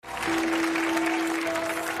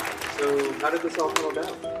So how did this all come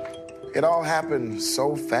about? It all happened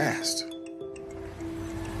so fast.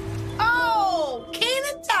 Oh,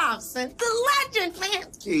 Kenan Thompson, the legend, man.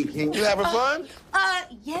 Can you having fun?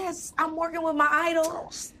 Yes, I'm working with my idol. Oh,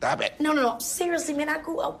 stop it. No. Seriously, man, I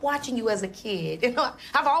grew up watching you as a kid. You know,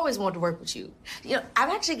 I've always wanted to work with you. You know, I've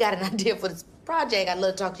actually got an idea for this project I'd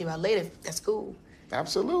love to talk to you about later, if that's cool.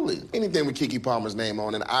 Absolutely. Anything with Keke Palmer's name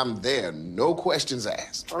on it, I'm there. No questions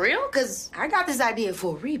asked. For real? Because I got this idea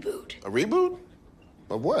for a reboot. A reboot?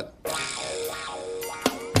 Of what?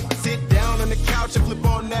 Sit down on the couch and flip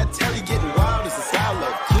on that telly, getting wild as a style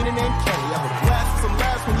of Kenan and Kelly. I have a blast with some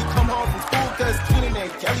laughs when you come home from school, cause Kenan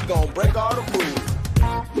and Kelly gon' break all the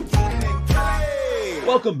rules. Kenan and Kelly!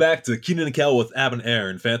 Welcome back to Kenan and Kel with Ab and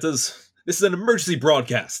Aaron, Fantas. This is an emergency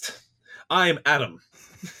broadcast. I am Adam.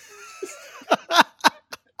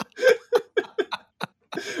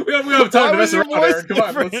 we don't have time to mess around, Aaron. Come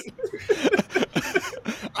on.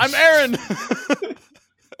 I'm Aaron.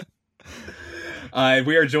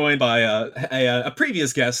 We are joined by a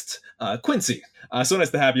previous guest, Quincy. So nice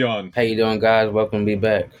to have you on. How you doing, guys? Welcome to be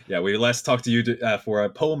back. Yeah, we last talked to you for a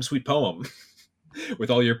poem, sweet poem, with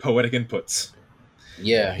all your poetic inputs.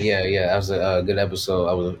 Yeah. That was a good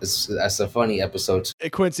episode. That's a funny episode. Hey,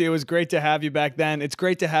 Quincy, it was great to have you back then. It's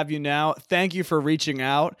great to have you now. Thank you for reaching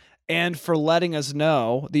out and for letting us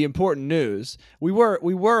know the important news. We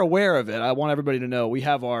were aware of it. I want everybody to know we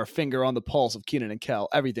have our finger on the pulse of Kenan and Kel,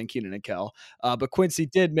 everything Kenan and Kel. But Quincy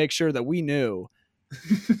did make sure that we knew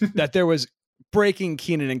that there was breaking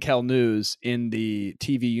Kenan and Kel news in the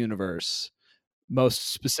TV universe,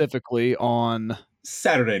 most specifically on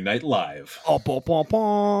Saturday Night Live. Oh, bah, bah,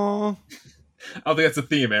 bah. I don't think that's a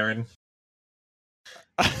theme, Aaron.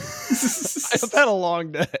 I've had a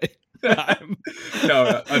long day.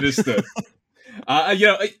 No, understood.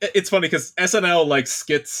 It's funny because SNL, like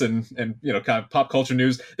skits and kind of pop culture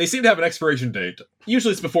news, they seem to have an expiration date.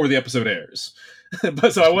 Usually it's before the episode airs.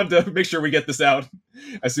 But so I wanted to make sure we get this out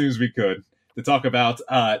as soon as we could to talk about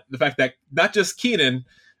the fact that not just Kenan,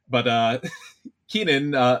 but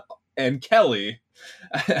Kenan and Kelly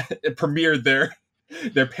premiered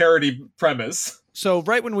their parody premise. So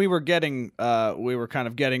right when we were kind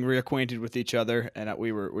of getting reacquainted with each other, and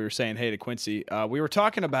we were saying hey to Quincy, we were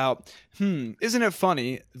talking about, isn't it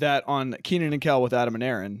funny that on Kenan and Kel with Adam and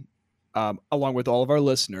Aaron, along with all of our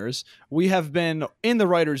listeners, we have been in the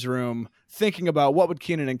writer's room thinking about what would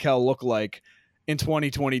Kenan and Kel look like in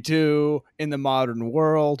 2022 in the modern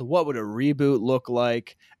world? What would a reboot look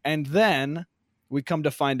like? And then we come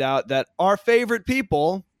to find out that our favorite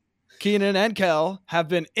people, Kenan and Kel, have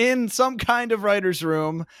been in some kind of writer's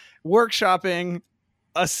room workshopping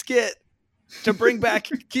a skit to bring back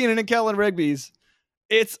Kenan and Kel and Rigby's.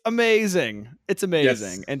 It's amazing. It's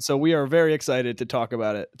amazing. Yes. And so we are very excited to talk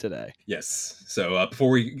about it today. Yes. So before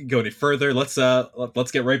we go any further, let's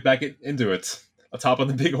get right back into it. Atop on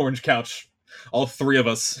the big orange couch, all three of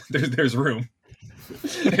us, there's room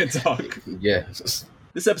and talk. Yes.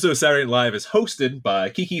 This episode of Saturday Night Live is hosted by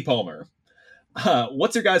Keke Palmer.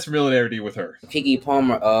 What's your guys' familiarity with her? Keke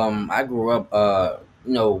Palmer, I grew up,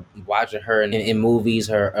 watching her in movies.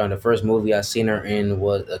 The first movie I seen her in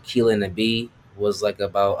was Akeelah and the Bee. Was like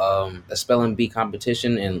about a spelling bee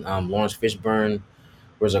competition, and Lawrence Fishburne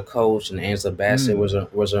was her coach, and Angela Bassett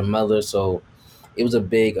was her mother. So it was a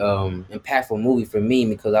big, impactful movie for me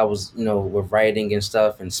because I was, with writing and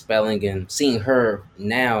stuff and spelling, and seeing her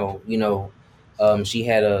now, she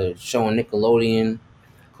had a show on Nickelodeon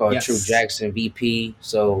called True Jackson VP.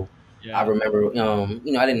 So yeah. I remember,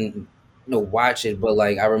 I didn't watch it, but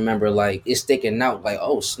like I remember like it sticking out, like,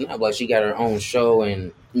 oh snap, like she got her own show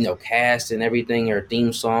and cast and everything, her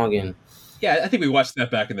theme song. And yeah, I think we watched that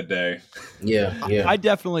back in the day. Yeah. I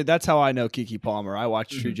definitely, that's how I know Keke Palmer. I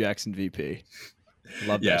watched True Jackson VP.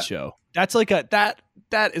 Love that show. That's like that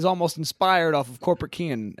is almost inspired off of Corporate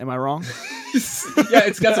Kenan. Am I wrong? Yeah,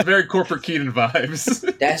 it's got some very Corporate Kenan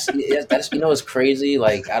vibes. That's it's crazy.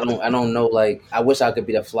 Like I don't know. Like I wish I could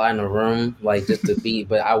be the fly in the room, like just to be.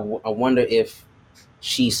 But I wonder if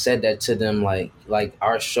she said that to them, like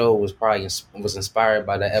our show was probably was inspired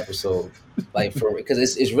by that episode, like because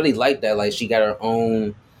it's really like that. Like she got her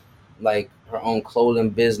own clothing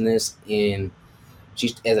business, and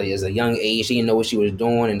she as a young age, she didn't know what she was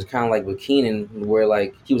doing, and it's kind of like with Kenan, where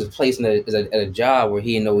like he was placed at a job where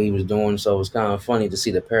he didn't know what he was doing. So it's kind of funny to see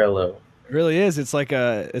the parallel. It really is. It's like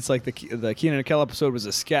the Kenan and Kel episode was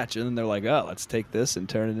a sketch, and then they're like, oh, let's take this and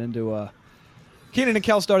turn it into a. Kenan and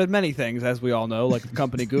Kel started many things, as we all know, like the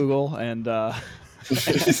company Google and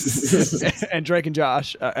and Drake and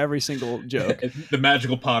Josh. Every single joke. The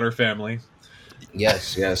Magical Potter family.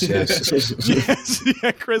 Yes. Yes, yeah.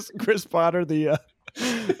 Chris Potter, the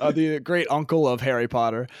The great uncle of Harry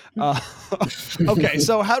Potter. Okay,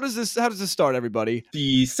 so how does this start, everybody?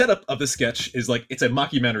 The setup of the sketch is like it's a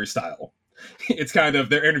mockumentary style. It's kind of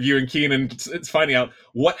they're interviewing Keenan. It's finding out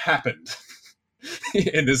what happened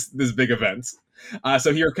in this big event.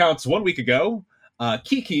 So he recounts 1 week ago,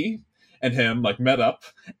 Kiki and him like met up,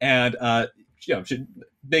 and it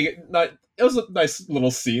was a nice little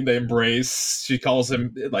scene. They embrace. She calls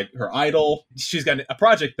him like her idol. She's got a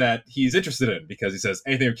project that he's interested in because he says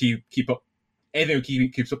anything will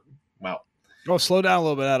keeps up. Wow. Oh, slow down a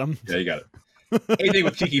little bit, Adam. Yeah, you got it. Anything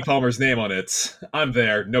with Keke Palmer's name on it, I'm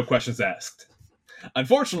there, no questions asked.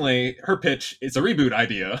 Unfortunately, her pitch is a reboot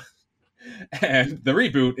idea, and the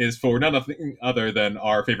reboot is for none other than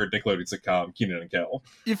our favorite Nickelodeon sitcom, Kenan and Kel.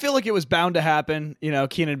 You feel like it was bound to happen,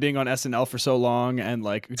 Kenan being on SNL for so long and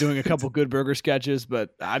like doing a couple Good Burger sketches,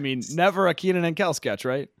 but I mean, never a Kenan and Kel sketch,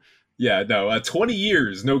 right? Yeah, no, 20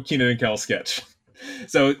 years, no Kenan and Kel sketch.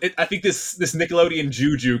 So I think this Nickelodeon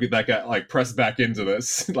juju that got like pressed back into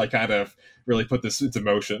this, like kind of really put this into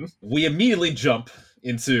motion. We immediately jump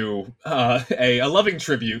into a loving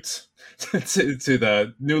tribute to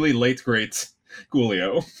the newly late great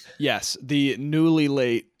Coolio. Yes, the newly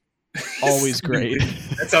late, always great.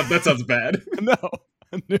 that sounds bad. No,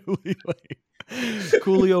 newly late.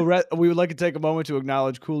 Coolio, we would like to take a moment to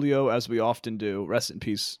acknowledge Coolio, as we often do. Rest in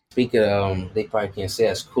peace. Speaking of, they probably can't say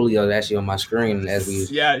us. Coolio is actually on my screen as we.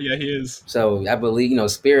 Yeah, he is. So I believe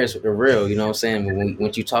spirits are real. You know what I'm saying?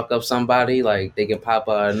 When you talk up somebody, like they can pop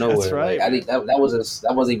out of nowhere. That's right. Like, I think that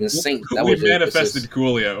wasn't even synced. We manifested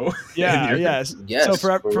Coolio. Yeah, yes. Yes. So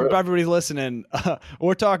for everybody listening,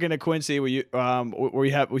 we're talking to Quincy. We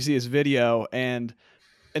see his video, and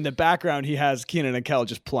in the background, he has Kenan and Kel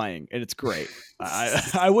just playing, and it's great.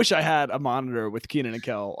 I wish I had a monitor with Kenan and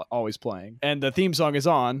Kel always playing. And the theme song is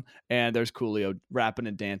on, and there's Coolio rapping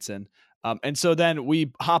and dancing. And so then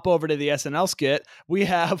we hop over to the SNL skit. We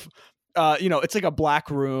have, it's like a black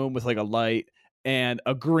room with like a light and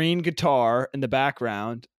a green guitar in the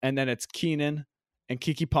background. And then it's Kenan and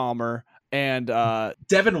Keke Palmer and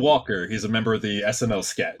Devin Walker. He's a member of the SNL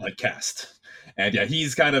sketch cast. And yeah,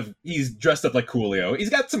 he's dressed up like Coolio. He's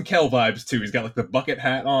got some Kel vibes too. He's got like the bucket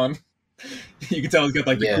hat on. You can tell he's got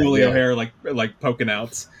like the Coolio hair like poking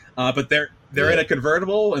out. But they're in a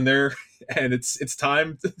convertible and it's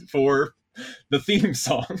time for the theme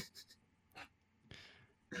song.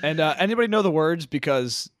 And anybody know the words?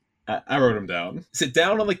 Because I wrote them down. Sit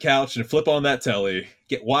down on the couch and flip on that telly.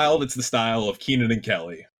 Get wild. It's the style of Kenan and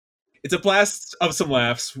Kelly. It's a blast of some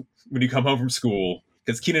laughs when you come home from school.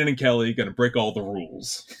 Because Kenan and Kelly gonna break all the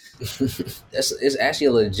rules. It's actually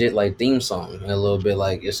a legit theme song a little bit.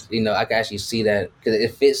 Like it's I can actually see that because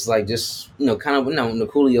it fits like just kind of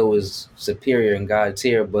Coolio is superior in God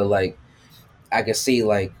tier, but like I can see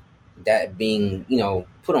like that being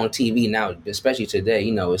put on TV now, especially today.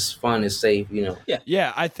 It's fun, it's safe.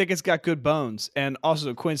 Yeah, I think it's got good bones. And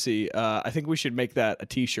also Quincy, I think we should make that a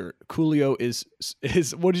T-shirt. Coolio is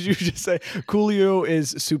what did you just say? Coolio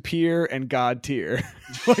is superior and God tier.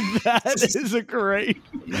 Like that is a great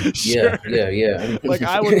shirt. Yeah. Like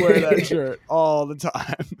I would wear that shirt all the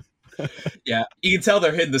time. Yeah, you can tell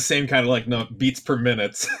they're hitting the same kind of beats per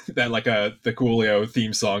minute that the Coolio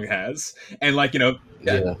theme song has, and and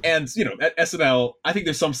at SNL, I think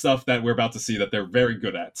there's some stuff that we're about to see that they're very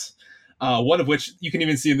good at. One of which you can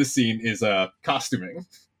even see in this scene is costuming.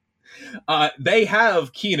 They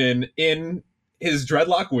have Kenan in his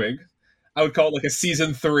dreadlock wig. I would call it like a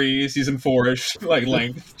season 3, season 4-ish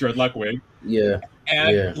length dreadlock wig. Yeah,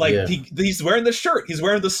 and he's wearing the shirt. He's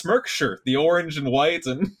wearing the smirk shirt, the orange and white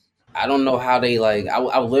and. I don't know how they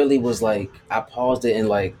I literally was I paused it and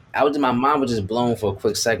my mind was just blown for a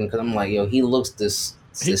quick second because I'm like, yo, he looks the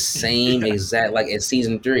same exact in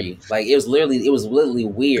season 3. It was literally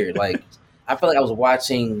weird. I felt like I was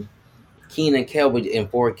watching Kenan and Kel in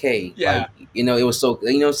 4K. Yeah. It was so what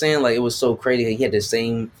I'm saying? It was so crazy. He had the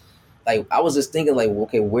same I was just thinking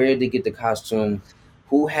okay, where did they get the costume?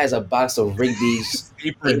 Who has a box of Rigby's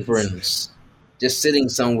aprons? Just sitting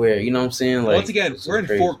somewhere, you know what I'm saying? Once again, we're in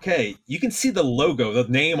 4K. You can see the logo,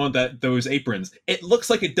 the name on those aprons. It looks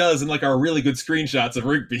like it does in our really good screenshots of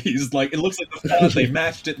Rigby's. It looks like the font, they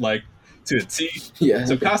matched it to a T. Yeah.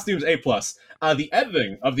 So costumes A+. The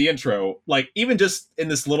editing of the intro, even just in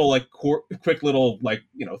this little quick little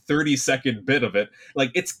 30-second bit of it,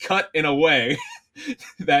 it's cut in a way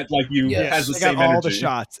that has the same energy. All the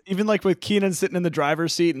shots, even with Kenan sitting in the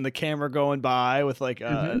driver's seat and the camera going by with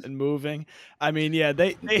and moving. I mean, yeah,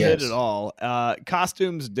 they hit it all.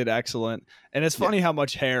 Costumes did excellent, and it's funny how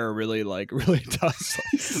much hair really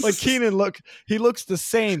does. Kenan he looks the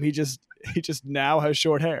same. He just He just now has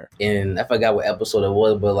short hair. And I forgot what episode it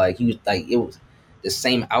was, but like he was like it was the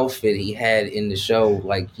same outfit he had in the show.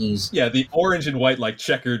 Like Yeah, the orange and white like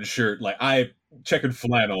checkered shirt, checkered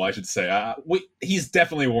flannel, I should say. He's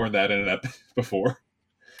definitely worn that in an ep before.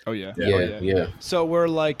 Oh yeah. yeah. So we're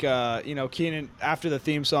like, Keenan, after the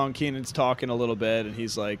theme song, Keenan's talking a little bit, and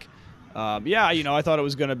he's like, I thought it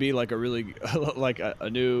was going to be like a really, like a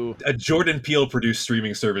new... A Jordan Peele produced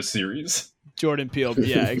streaming service series. Jordan Peele,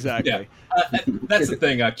 yeah, exactly. Yeah. That's the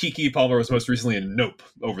thing. Keke Palmer was most recently in Nope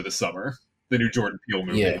over the summer, the new Jordan Peele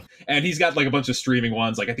movie. Yeah. And he's got like a bunch of streaming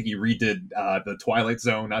ones. Like I think he redid the Twilight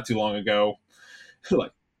Zone not too long ago.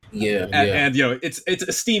 Like, and it's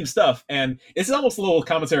esteemed stuff, and it's almost a little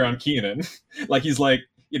commentary on Keenan. Like he's like,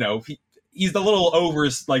 he's the little over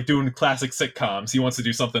like doing classic sitcoms. He wants to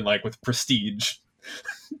do something like with prestige.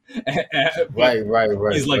 Right.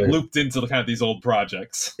 He's like looped into kind of these old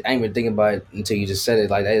projects. I ain't even thinking about it until you just said it.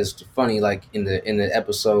 Like that is funny. Like in the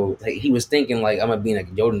episode, like he was thinking like I'm gonna be in a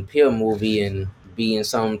Jordan Peele movie and be in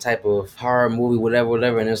some type of horror movie,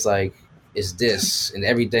 whatever, and it's like it's this and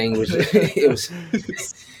everything was it was.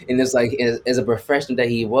 And it's like, as a professional that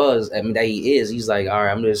he is, he's like, all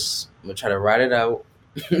right, I'm gonna try to ride it out.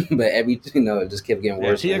 But it just kept getting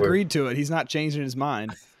worse. He agreed to it. He's not changing his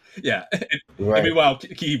mind. Yeah. Right. And meanwhile,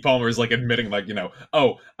 Keke Palmer is like admitting, like,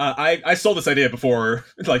 I saw this idea before,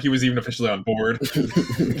 like he was even officially on board.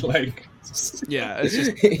 Like, yeah, it's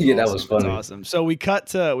just yeah, awesome. that was funny. It's awesome. So we cut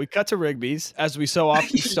to Rigby's, as we so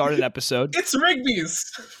often start an episode. It's Rigby's.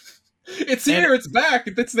 It's here. It's back.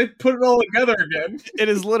 They put it all together again. It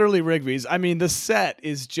is literally Rigby's. I mean, the set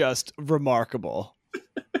is just remarkable.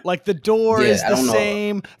 Like the door is the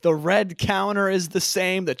same. The red counter is the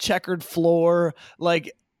same. The checkered floor.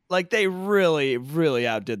 Like they really, really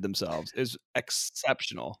outdid themselves. It's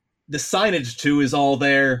exceptional. The signage too is all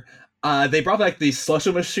there. They brought back the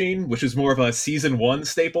slusho machine, which is more of a season 1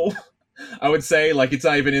 staple. I would say, like, it's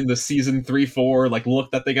not even in the season 3-4 like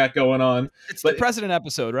look that they got going on. It's the president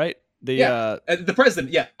episode, right? The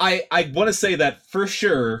president. Yeah, I want to say that for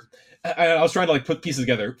sure. I was trying to like put pieces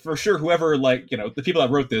together. For sure, whoever the people that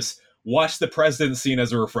wrote this watched the president scene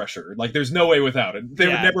as a refresher. Like, there's no way without it. They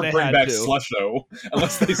would never bring back Slusho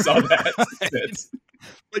unless they saw that.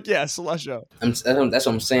 Like, yeah, Slusho. That's what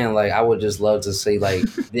I'm saying. Like, I would just love to see like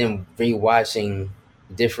them rewatching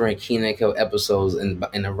different Kenan and Kel episodes in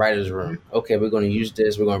the writer's room. Okay, we're going to use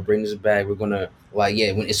this. We're going to bring this back. We're going to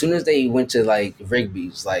as soon as they went to like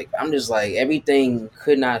Rigby's, like I'm just like everything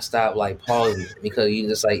could not stop like pausing because you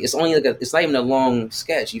just like it's only like it's not even a long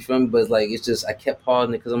sketch. You feel me? But like it's just I kept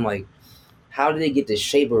pausing it because I'm like, how did they get the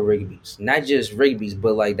shape of Rigby's? Not just Rigby's,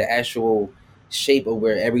 but like the actual shape of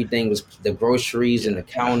where everything was, the groceries and the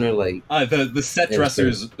counter, like the set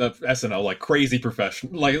dressers of SNL, like crazy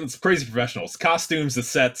professional, like it's crazy professionals, costumes, the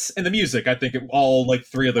sets, and the music. I think all like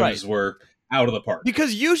 3 of those were out of the park.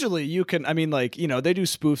 Because usually you can, I mean, like, they do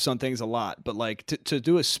spoofs on things a lot, but like to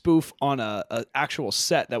do a spoof on a actual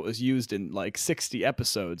set that was used in like 60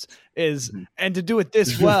 episodes and to do it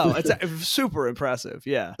this well, it's super impressive.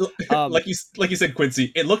 Yeah. Like you said,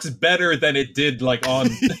 Quincy, it looks better than it did like on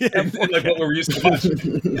like what we're used to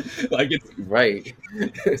watching. Like it's right.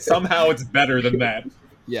 Somehow it's better than that.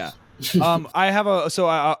 Yeah. I have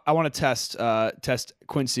I want to test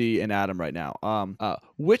Quincy and Adam right now.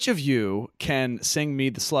 Which of you can sing me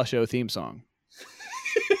the Slusho theme song?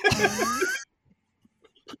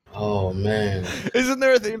 Oh man, isn't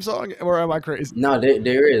there a theme song, or am I crazy? No,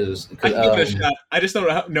 there is. I give it a shot. I just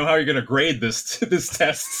don't know how you're going to grade this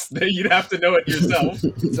test. You'd have to know it yourself.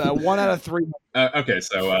 It's 1 out of 3. Okay,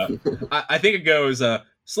 so I think it goes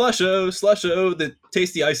Slusho, the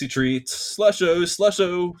tasty icy treat.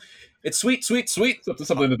 Slusho. It's sweet, something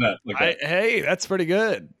to that. Like that. Hey, that's pretty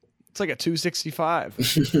good. It's like a 265.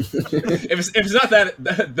 if it's not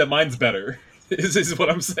that mine's better. Is what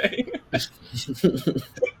I'm saying.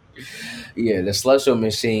 Yeah, the Slusho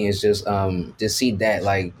machine is just to see that,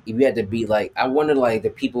 like, if you had to be like, I wonder like the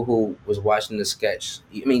people who was watching the sketch.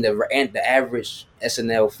 I mean the average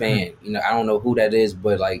SNL fan. I don't know who that is,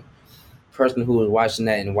 but like person who was watching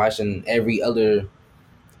that and watching every other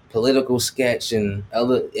political sketch and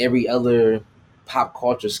every other pop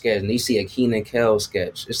culture sketch, and they see a Kenan and Kel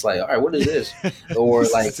sketch, it's like, all right, what is this? Or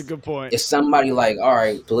like, that's a good point. It's somebody like, all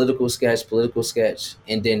right, political sketch,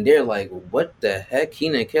 and then they're like, what the heck,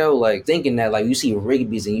 Kenan and Kel? Like thinking that like you see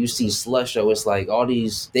Rigby's and you see Slusho, it's like all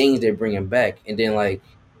these things they're bringing back, and then like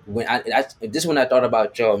when I thought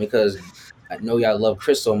about y'all because I know y'all love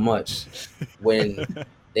Chris so much. When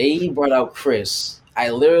they brought out Chris, I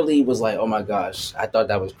literally was like, oh my gosh, I thought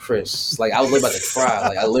that was Chris. Like I was about to cry.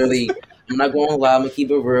 Like I'm not going to lie, I'm gonna keep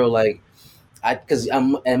it real. Like because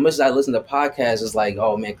and much as I listen to podcasts, it's like,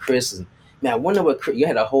 oh man, Chris, and man, I wonder what you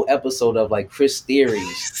had a whole episode of like Chris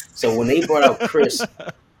theories. So when they brought out Chris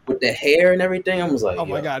with the hair and everything, I was like, oh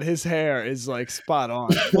my God, his hair is like spot on.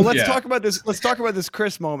 Well, let's talk about this. Let's talk about this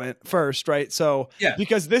Chris moment first, right? So,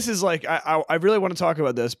 because this is like, I really want to talk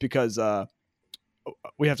about this because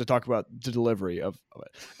we have to talk about the delivery of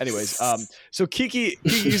it. Anyways, so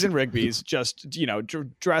Kiki's in Rigby's, just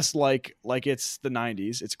dressed like it's the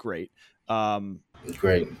 90s. It's great.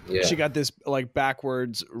 Great. Yeah. She got this like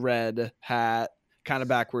backwards red hat, kind of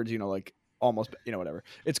backwards, like almost, whatever.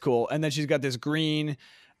 It's cool. And then she's got this green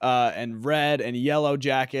and red and yellow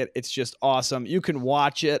jacket. It's just awesome. You can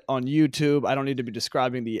watch it on YouTube. I don't need to be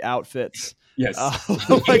describing the outfits. Yes.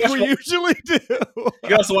 Like we usually do. You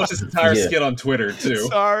can also watch this entire skit on Twitter too.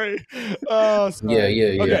 Sorry. Oh, sorry.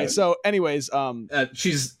 Yeah. Okay, so anyways,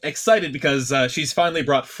 she's excited because she's finally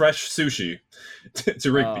brought fresh sushi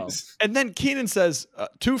to Rigby's. And then Keenan says,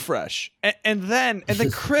 too fresh. And then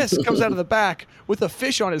Chris comes out of the back with a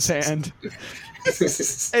fish on his hand.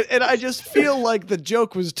 and I just feel like the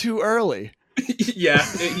joke was too early. Yeah,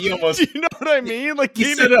 he almost. Do you know what I mean? Like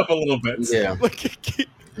he set it up a little bit.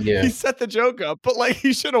 Yeah. He set the joke up, but like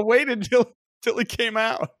he should have waited till he came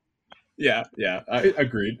out. Yeah, I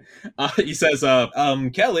agreed. He says,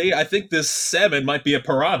 Kelly, I think this salmon might be a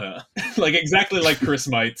piranha. Like exactly like Chris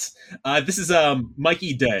might. This is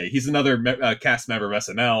Mikey Day. He's another cast member of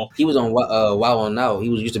SNL. He was on Wild 'N Out. He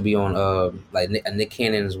used to be on like Nick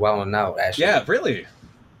Cannon's Wild 'N Out. Actually, yeah, really.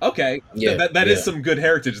 Okay, yeah, that is some good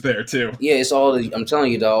heritage there too. Yeah, it's all. I'm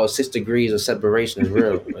telling you, dog. 6 degrees of separation is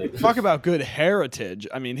real. Like, talk about good heritage.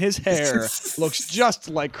 I mean, his hair looks just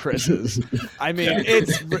like Chris's. I mean,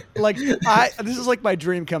 it's like this is like my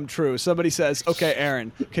dream come true. Somebody says, "Okay,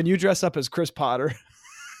 Aaron, can you dress up as Chris Potter?"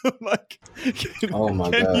 Like, oh my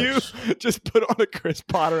god, can you just put on a Chris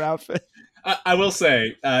Potter outfit? I will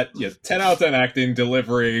say, 10 out of 10 acting,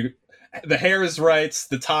 delivery. The hair is right.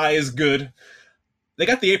 The tie is good. They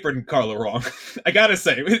got the apron, Carla, wrong. I gotta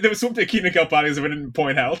say, there was some Keenan Kel bodies that we didn't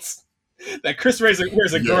point out that Chris wears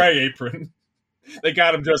a gray apron. They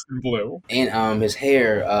got him dressed in blue, and his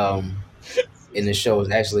hair in the show is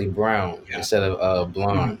actually brown instead of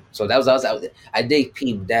blonde. Mm-hmm. So that was I did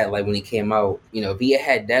peep that, like when he came out. If he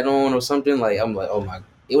had that on or something, like I'm like, oh my,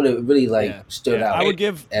 it would have really stood out. I would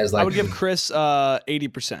give Chris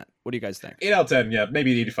 80%. What do you guys think? 8 out of 10, yeah,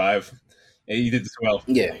 maybe 85. He did this well.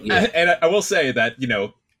 Yeah. And I will say that,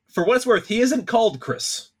 for what it's worth, he isn't called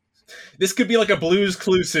Chris. This could be like a Blue's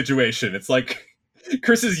Clues situation. It's like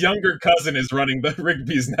Chris's younger cousin is running the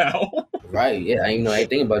Rigby's now. Right, yeah. I didn't know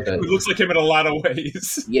anything about that. It looks like him in a lot of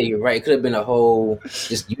ways. Yeah, you're right. It could have been a whole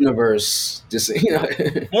universe.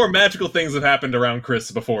 More magical things have happened around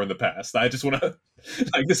Chris before in the past. I just want to,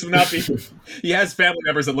 this would not be... He has family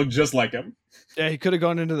members that look just like him. Yeah, he could have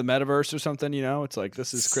gone into the metaverse or something, It's like,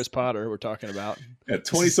 this is Chris Potter we're talking about. Yeah,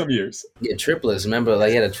 20-some years. Yeah, triplets. Remember,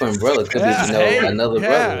 like, he had a twin brother. Could be another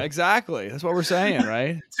brother. Yeah, exactly. That's what we're saying,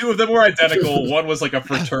 right? 2 of them were identical. One was like a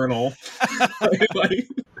fraternal.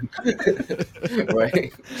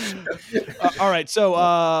 Right. All right.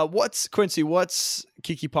 So, what's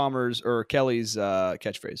Keke Palmer's or Kelly's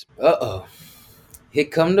catchphrase? Here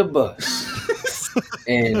come the bus.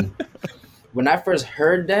 And when I first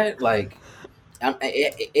heard that, like,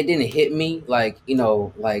 it didn't hit me like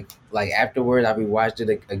afterward. I rewatched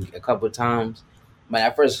it a couple of times. When I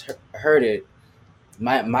first heard it,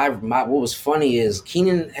 my what was funny is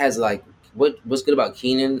Keenan has like what's good about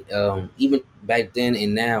Keenan, even back then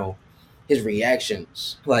and now, his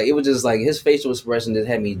reactions. Like it was just like his facial expression just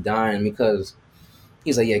had me dying because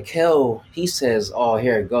he's like, yeah, Kel, he says, oh,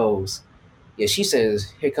 here it goes. Yeah, she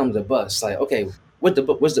says, here comes the bus. Like, okay. What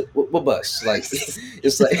bus? Like,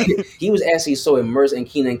 it's like he was actually so immersed in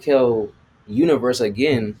Keenan Kel universe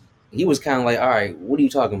again. He was kind of like, all right, what are you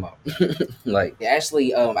talking about? Like,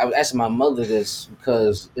 actually, I was asking my mother this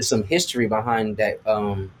because there's some history behind that.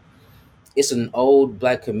 It's an old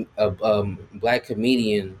black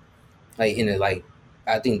comedian, like in the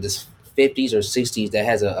I think this 50s or 60s that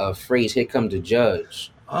has a phrase, "Here comes the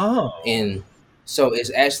judge." Oh, and so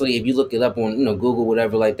it's actually, if you look it up on Google,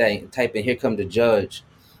 whatever like that, and type in "Here come the judge,"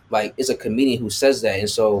 like it's a comedian who says that. And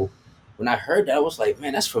so when I heard that, I was like,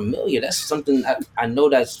 man, that's familiar. That's something I know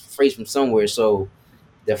that's phrase from somewhere. So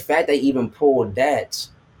the fact they even pulled that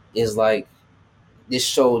is like this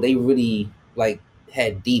show. They really like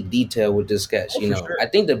had deep detail with this sketch. Sure. I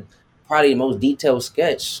think the probably the most detailed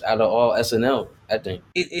sketch out of all SNL. I think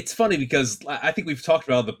It's funny because I think we've talked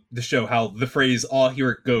about the show how the phrase "all here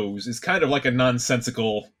it goes" is kind of like a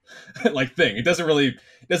nonsensical like thing. It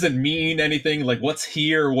doesn't mean anything. Like what's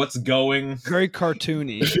here, what's going. Very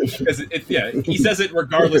cartoony. Because he says it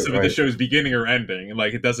regardless of Right. the show's beginning or ending, and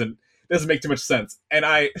like it doesn't make too much sense. And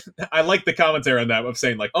I like the commentary on that of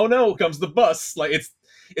saying like, "Oh no, comes the bus!" Like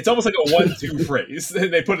it's almost like a 1-2 phrase,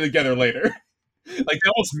 and they put it together later. Like they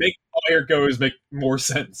almost make "all here it goes" make more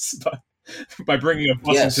sense by bringing a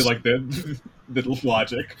bus Yes. into like the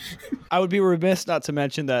logic. I would be remiss not to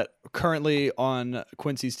mention that currently on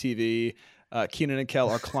Quincy's TV, Keenan and Kel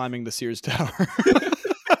are climbing the Sears Tower.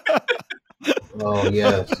 Oh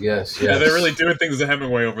yes. Yeah, they're really doing things to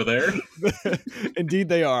Hemingway over there. Indeed,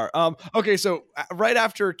 they are. Okay, so right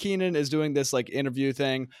after Keenan is doing this like interview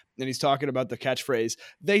thing, and he's talking about the catchphrase,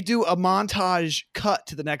 they do a montage cut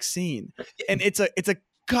to the next scene, and it's a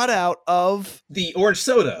cutout of The orange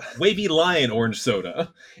soda, Wavy Lion orange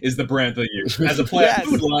soda, is the brand they use. As a plant Yes.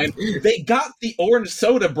 food line, they got the orange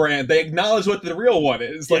soda brand. They acknowledge what the real one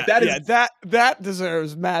is. Like that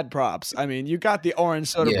deserves mad props. I mean, you got the orange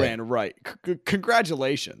soda Yeah. brand right.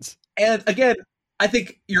 Congratulations. And again, I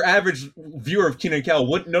think your average viewer of Keenan and Kel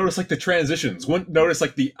wouldn't notice like the transitions, wouldn't notice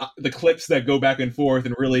like the clips that go back and forth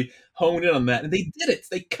and really hone in on that. And they did it.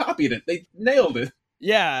 They copied it. They nailed it.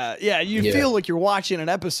 Yeah, you Yeah. feel like you're watching an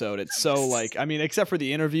episode. It's so like, I mean, except for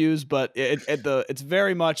the interviews, but it's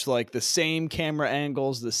very much like the same camera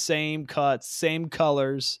angles, the same cuts, same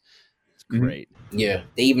colors. It's Mhm. great. Yeah,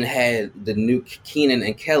 they even had the new Keenan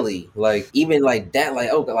and Kelly, like even like that, like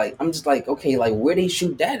okay, like I'm just like okay, like where they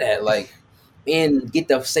shoot that at, like, and get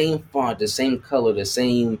the same font, the same color, the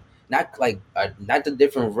same not the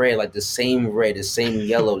different red, like the same red, the same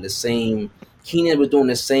yellow, the same. Keenan was doing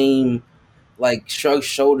the same like shrug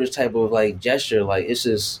shoulders type of like gesture, like it's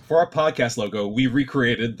just For our podcast logo, we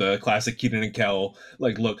recreated the classic Keenan and Kel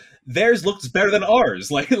like look. Theirs looks better than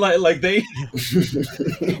ours. Like they Well, they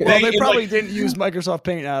in, probably like- didn't use Microsoft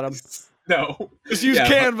Paint, Adam. no. Just use Yeah,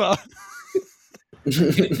 Canva.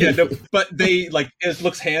 Yeah, no, but they like it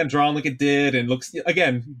looks hand drawn like it did, and looks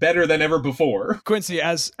again better than ever before. Quincy,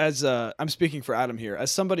 as I'm speaking for Adam here,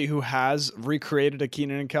 as somebody who has recreated a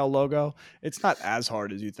Keenan and Kel logo, it's not as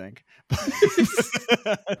hard as you think.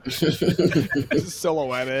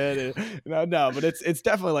 Silhouetted, no, but it's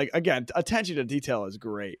definitely like again, attention to detail is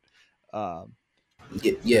great. yeah,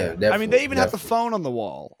 definitely, I mean, they even have the definitely. phone on the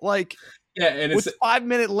wall, like Yeah, and with it's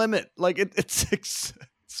 5-minute limit. Like it's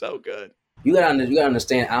so good. You gotta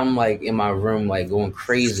understand. I'm like in my room, like going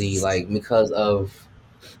crazy, like because of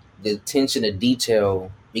the attention to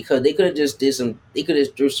detail. Because they could have just did some. They could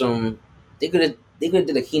have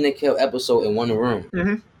did a Keenan Kel episode in one room.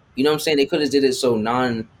 Mhm. You know what I'm saying? They could have did it so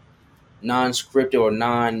non scripted or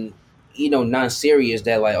non serious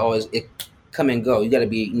that like it come and go. You got to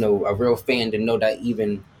be a real fan to know that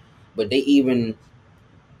even. But they even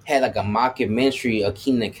had like a mockumentary of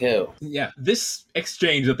Keenan and Kel. yeah. This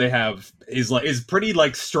exchange that they have is pretty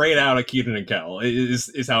like straight out of Keenan and Kel.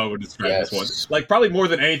 Is how I would describe this one. Yes. Like probably more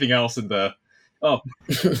than anything else in the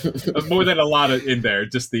more than a lot of in there.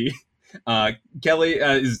 Just the Kelly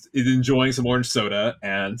is enjoying some orange soda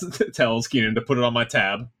and tells Keenan to put it on my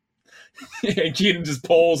tab, and Keenan just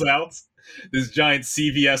pulls out this giant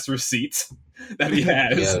CVS receipt that he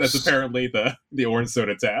has. Yes. That's apparently the orange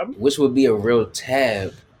soda tab. Which would be a real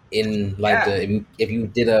tab in like Yeah. if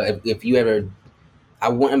you ever I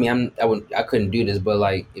couldn't do this, but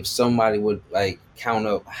like if somebody would like count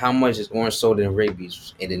up how much is orange soda in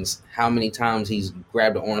Rabies and then how many times he's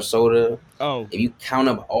grabbed the orange soda, Oh, if you count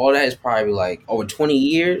up all that, it's probably like over 20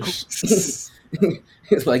 years.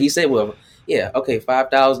 It's like he said, well, yeah, okay,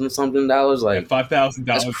 $5,000 something dollars, like $5,000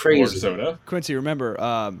 That's for crazy. orange soda. Quincy, remember,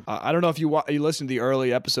 I don't know if you listened to the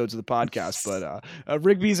early episodes of the podcast, but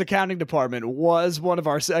Rigby's accounting department was one of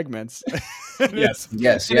our segments. Yes.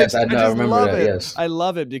 yes, I know, I just remember love that. it. Yes, I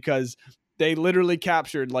love it because they literally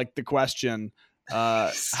captured like the question,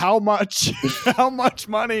 how much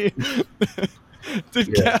money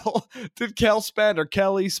did Kel spend or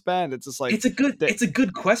Kelly spend? It's just like It's a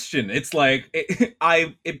good question. It's like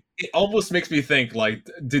it almost makes me think like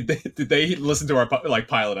did they listen to our like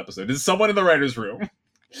pilot episode? Is someone in the writers' room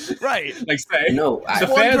right. like say no, the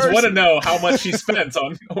One fans want to person. know how much she spent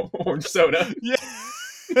on orange soda? Yeah.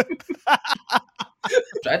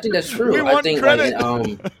 I think that's true. We I want think credit.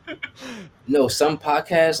 like no, some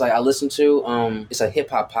podcasts like I listen to it's a hip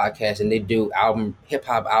hop podcast and they do hip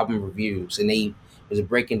hop album reviews and they was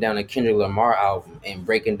breaking down a Kendrick Lamar album and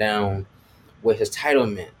breaking down what his title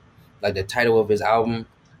meant, like the title of his album.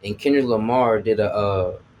 And Kendrick Lamar did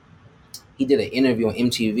he did an interview on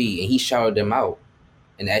MTV and he shouted them out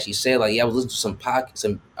and actually said like, yeah, I was listening to some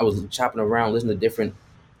podcasts, I was chopping around, listening to different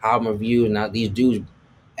album reviews, and now these dudes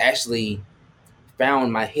actually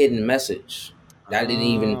found my hidden message that I didn't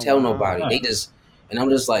even tell nobody. They just, and I'm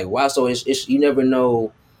just like, wow. So it's you never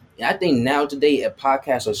know. And I think now today,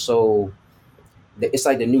 podcasts are so. It's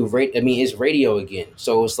like the new rate. I mean, it's radio again.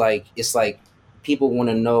 So it's like people want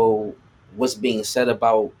to know what's being said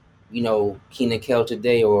about Keenan and Kel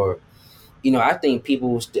today, or I think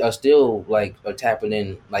people are still are tapping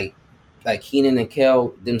in like Keenan and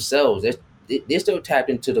Kel themselves. They're still tapped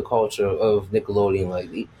into the culture of Nickelodeon. Like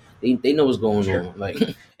they know what's going on. Like,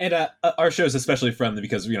 and our show is especially friendly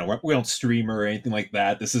because we don't stream or anything like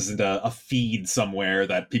that. This isn't a feed somewhere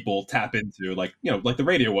that people tap into, like like the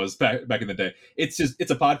radio was back in the day. It's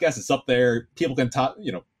a podcast. It's up there. People can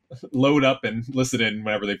load up and listen in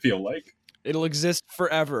whenever they feel like. It'll exist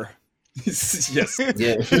forever. Yes.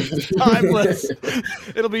 Yeah. Timeless.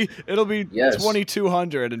 It'll be Yes.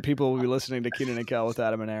 2200 and people will be listening to Keenan and Kel with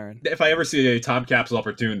Adam and Aaron. If I ever see a time capsule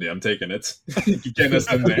opportunity, I'm taking it. Getting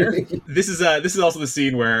us in there. This is also the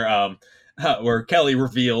scene where Kelly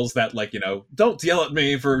reveals that don't yell at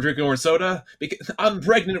me for drinking orange soda because I'm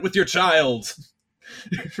pregnant with your child.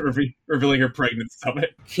 Revealing her pregnant stomach.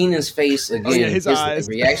 Keenan's face again. His eyes.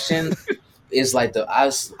 Reaction is like I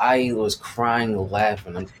was crying,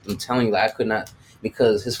 laughing. I'm telling you, I could not,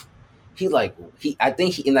 because I feel like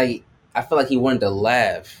he wanted to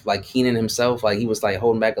laugh, like Keenan himself, like he was like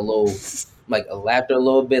holding back a little, like a laughter a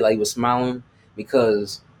little bit, like he was smiling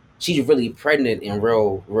because she's really pregnant in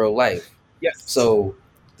real life. Yes. So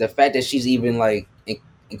the fact that she's even like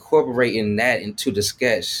incorporating that into the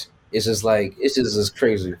sketch. It's just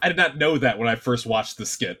crazy. I did not know that when I first watched the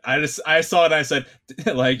skit. I saw it and I said,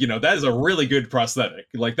 that is a really good prosthetic.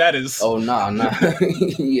 Like that is. Oh no.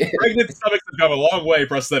 Yeah. Pregnant stomachs have come a long way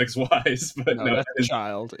prosthetics wise, but no, that's a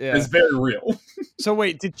child. Yeah. It's very real. So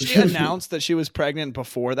wait, did she announce that she was pregnant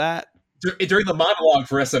before that? During the monologue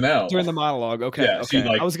for SNL. During the monologue, okay. Yeah, okay. she,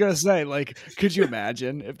 I was gonna say, could you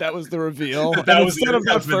imagine if that was the reveal? That and was instead of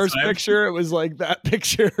that first time. picture, it was like that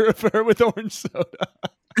picture of her with orange soda.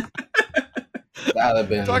 That would have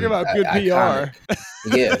been Talk about good iconic.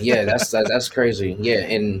 PR. Yeah, that's crazy. Yeah,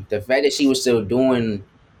 and the fact that she was still doing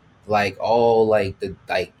I love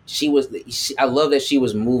that she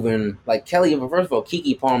was moving like Kelly. First of all,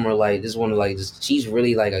 Keke Palmer, she's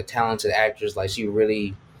really like a talented actress. Like she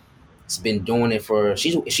really has been doing it for.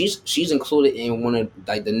 She's included in one of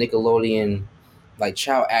like the Nickelodeon like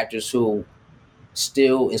child actors who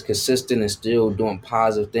still is consistent and still doing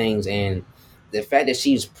positive things. And the fact that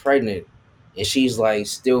she's pregnant and she's like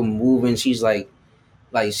still moving, she's bopping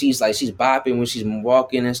when she's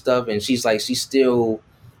walking and stuff, and she's still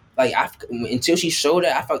until she showed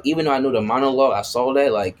that, even though I know the monologue, I saw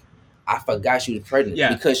that I forgot she was pregnant.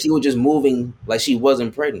 Yeah. Because she was just moving like she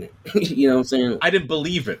wasn't pregnant. You know what I'm saying? I didn't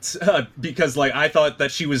believe it because I thought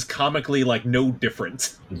that she was comically no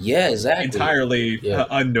different. Yeah, exactly. Entirely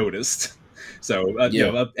unnoticed. So A+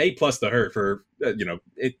 to her for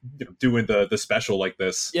doing the special like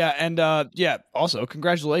this. Yeah, and also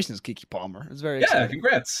congratulations, Keke Palmer. It's very exciting. exciting.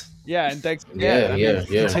 Congrats. Yeah, and thanks. Yeah.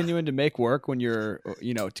 Continuing to make work when you're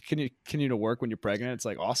continue to work when you're pregnant. It's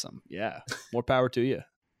awesome. Yeah, more power to you.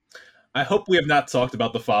 I hope we have not talked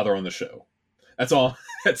about the father on the show. That's all.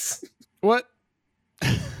 That's what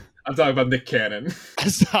I'm talking about. Nick Cannon.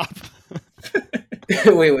 Stop.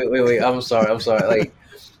 Wait. I'm sorry.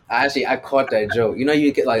 I caught that joke.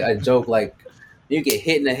 You get a joke you get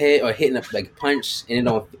hit in the head or hit in a punch, and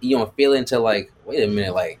you don't feel it until wait a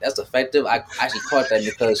minute, that's effective. I actually caught that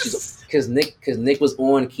because Nick was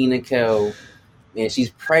on Keenan Kel, and she's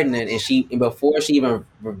pregnant, and before she even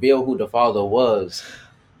revealed who the father was,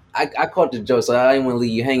 I caught the joke. So I didn't want to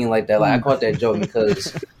leave you hanging like that. I caught that joke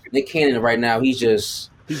because Nick Cannon right now he's going.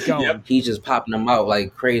 Yep. He's just popping them out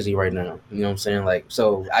like crazy right now. You know what I'm saying?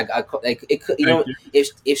 So it could,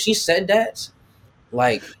 if she said that,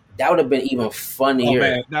 that would have been even funnier. Oh,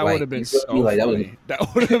 man, that would have been so funny.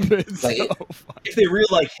 That would have been so funny. If they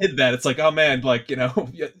really hid that, it's oh man,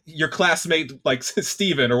 your classmate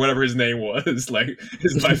Steven or whatever his name was, is my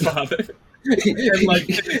father.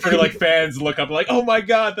 And for fans look up oh my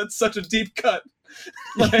god, that's such a deep cut.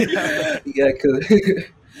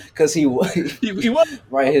 Because he was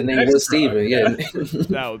right. His name was Steven. Yeah,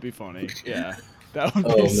 that would be funny. Yeah, that would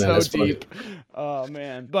be so deep. Funny. Oh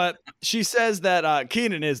man! But she says that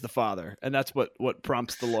Keenan is the father, and that's what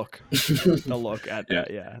prompts the look. The look at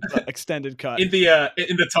the extended cut. In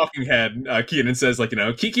the talking head, Keenan says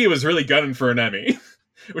Kiki was really gunning for an Emmy,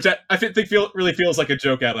 which I think really feels like a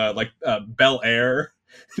joke at Bel Air,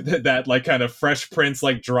 that kind of Fresh Prince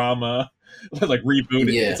drama. like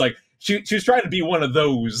reboot. Yeah. It's like she was trying to be one of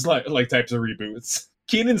those like types of reboots.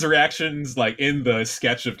 Keenan's reactions, like in the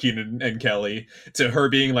sketch of Keenan and Kelly, to her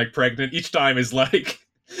being like pregnant each time is like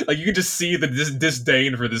you can just see the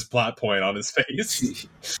disdain for this plot point on his face.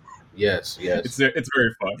 Yes. It's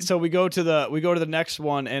very fun. So we go to the next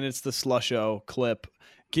one, and it's the Slusho clip.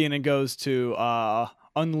 Keenan goes to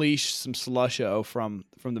unleash some Slusho from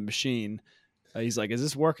the machine. He's like, "Is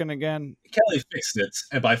this working again?" Kelly fixed it,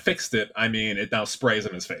 and by fixed it, I mean it now sprays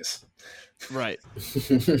in his face. Right.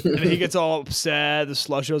 And he gets all upset. The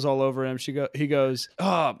Slusho's all over him. He goes,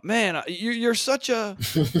 "Oh man, you're such a."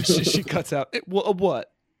 She cuts out.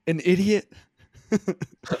 What? An idiot?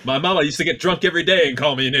 My mama used to get drunk every day and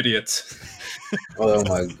call me an idiot. Oh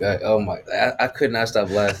my god! I could not stop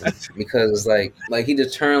laughing because it's like he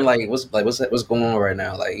just turned what's going on right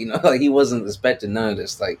now? Like, you know, like he wasn't expecting none of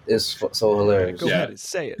this. Like, it's so hilarious. Go ahead and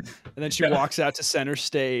say it. And then she walks out to center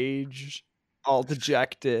stage, all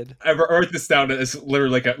dejected. I wrote this down as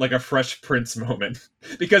literally like a Fresh Prince moment,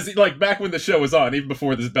 because like back when the show was on, even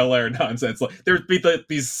before this Bel Air nonsense, like there would be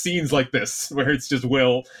these scenes like this where it's just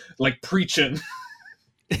Will like preaching.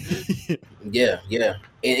 Yeah.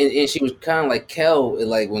 And she was kind of like Kel,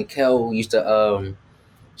 like when Kel used to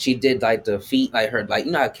she did like the feet, like her, like,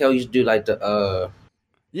 you know how Kel used to do like the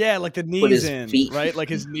yeah, like the put knees his in, feet. right? Like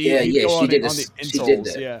his knees. Yeah, She did on this- the she did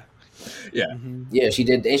insoles. that. Yeah. Yeah. Yeah, she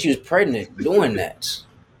did, and she was pregnant doing that.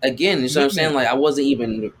 Again, you know what I'm saying? Like, I wasn't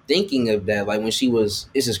even thinking of that. Like, when she was,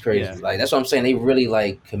 this is crazy. Yeah. Like, that's what I'm saying. They really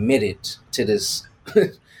like committed to this,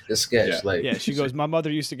 this sketch. Yeah. Like, Yeah, she goes, "My mother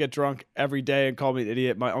used to get drunk every day and call me an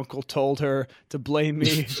idiot. My uncle told her to blame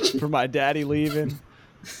me for my daddy leaving."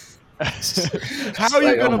 How are you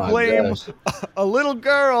like, going to oh my blame gosh. a little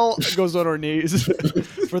girl, goes on her knees,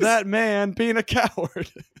 for that man being a coward?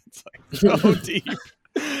 It's like so deep.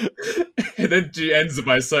 And then she ends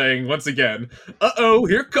by saying once again, "Uh-oh,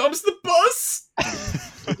 here comes the bus."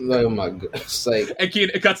 Oh my god! It's like, And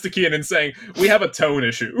it cuts to Keenan saying, "We have a tone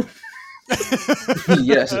issue."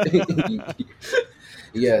 yes,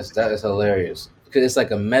 yes, that is hilarious. Because it's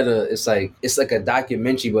like a meta. It's like a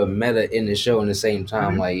documentary, but meta in the show in the same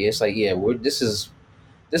time. Like, it's like, yeah, this is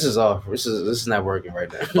off. This is not working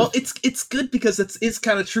right now. Well, it's good because it's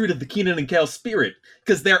kind of true to the Keenan and Kel spirit,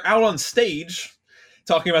 because they're out on stage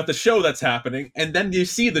talking about the show that's happening, and then you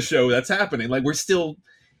see the show that's happening. Like,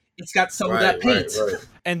 it's got some of that paint. Right.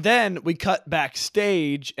 And then we cut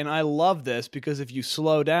backstage, and I love this because if you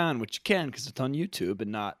slow down, which you can because it's on YouTube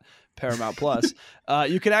and not Paramount Plus,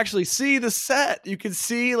 you can actually see the set. You can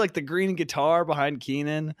see like the green guitar behind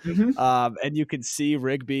Keenan, and you can see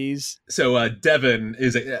Rigby's. So Devin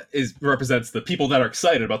is represents the people that are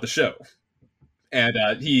excited about the show, and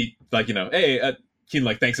he like, you know, hey, Keenan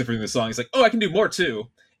like thanks him for doing the song. He's like, oh, I can do more too.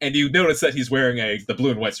 And you notice that he's wearing the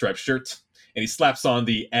blue and white striped shirt, and he slaps on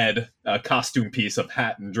the Ed costume piece of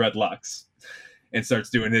hat and dreadlocks, and starts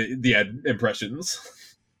doing the Ed impressions.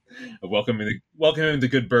 Welcome him to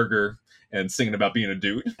Good Burger and singing about being a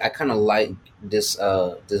dude. I kind of like this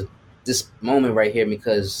moment right here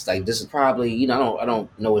because, like, this is probably, you know, I don't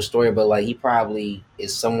know his story, but like he probably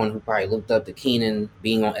is someone who probably looked up to Keenan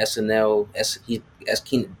being on SNL as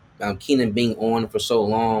Keenan being on for so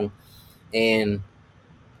long, and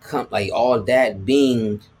like all that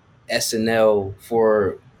being SNL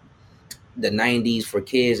for the 90s for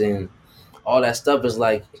kids and all that stuff is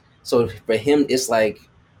like, so for him it's like,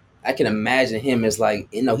 I can imagine him as like,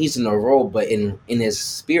 you know, he's in a role, but in his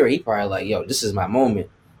spirit, he probably like, yo, this is my moment.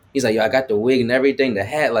 He's like, yo, I got the wig and everything, the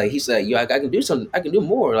hat. Like, he's like, yo, I can do something. I can do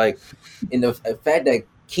more. Like, and the fact that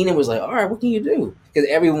Keenan was like, all right, what can you do? Because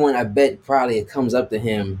everyone, I bet, probably comes up to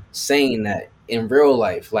him saying that in real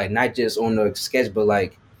life, like not just on the sketch, but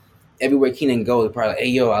like everywhere Keenan goes, probably like, hey,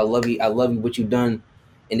 yo, I love you, what you done.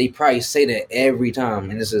 And they probably say that every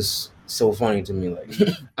time. And this is so funny to me.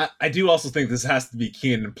 Like, I do also think this has to be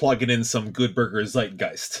Keenan plugging in some Good Burger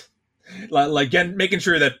zeitgeist, like making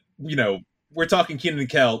sure that, you know, we're talking Keenan and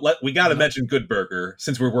Kel. We got to mention Good Burger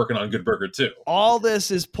since we're working on Good Burger too. All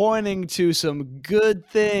this is pointing to some good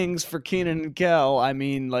things for Keenan and Kel. I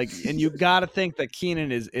mean, like, and you got to think that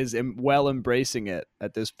Keenan is well embracing it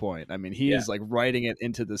at this point. I mean, he is like writing it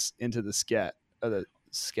into the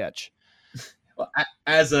sketch. Well,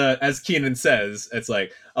 as Keenan says, it's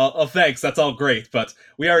like, oh, thanks, that's all great, but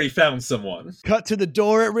we already found someone. Cut to the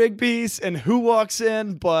door at Rigby's, and who walks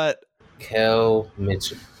in but Kel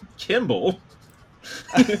Mitchell. Kimball.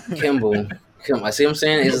 I see what I'm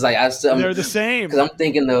saying? It's like they're the same. Because I'm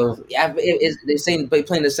thinking of they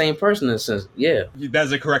playing the same person. It says, yeah,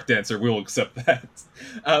 that's a correct answer. We'll accept that.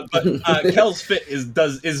 But Kel's fit is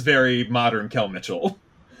very modern Kel Mitchell.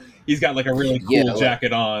 He's got like a really cool Yeah, like-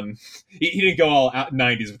 jacket on. He didn't go all out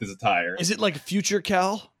 90s with his attire. Is it like future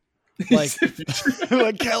Kel? Like,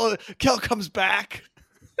 like Kel comes back.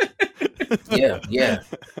 Yeah.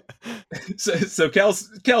 So Kel's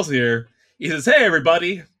here. He says, "Hey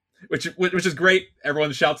everybody," which is great.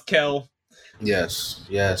 Everyone shouts Kel. Yes.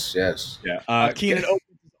 Yeah. Keenan opens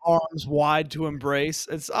his arms wide to embrace.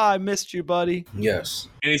 I missed you, buddy. Yes.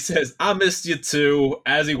 And he says, "I missed you too,"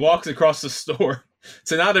 as he walks across the store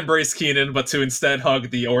to not embrace Keenan, but to instead hug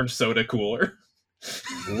the orange soda cooler.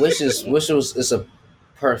 Which is a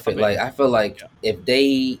perfect. Like I feel like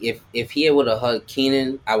if he would have hugged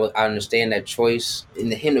Keenan, I understand that choice.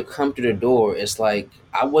 And him to come through the door, it's like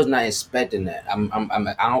I was not expecting that.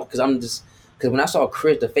 Because when I saw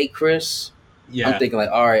Chris, the fake Chris, Yeah. I'm thinking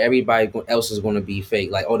like, all right, everybody else is going to be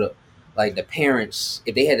fake. Like the parents,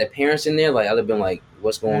 if they had the parents in there, like I'd have been like,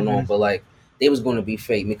 what's going on? But like they was going to be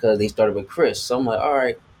fake because they started with Chris. So I'm like, all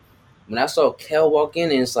right. When I saw Kel walk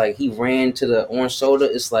in and it's like he ran to the orange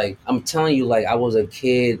soda, it's like I'm telling you, like I was a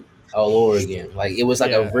kid all over again. Like it was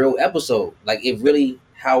like a real episode. Like it really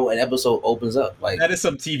how an episode opens up. Like That is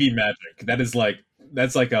some TV magic.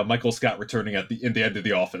 That's like Michael Scott returning in the end of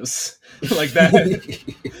The Office. Like that.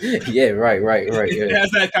 Yeah, right. It Yeah.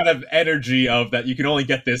 has that kind of energy of that you can only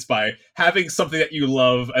get this by having something that you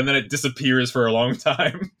love and then it disappears for a long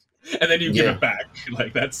time and then you give it back.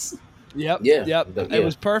 Like that's Yep. Yeah. Yep. Yeah. It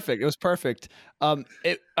was perfect.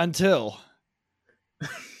 Until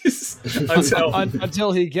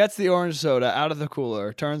until he gets the orange soda out of the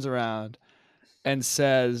cooler, turns around, and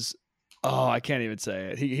says, "Oh, I can't even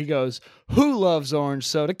say it." He goes, "Who loves orange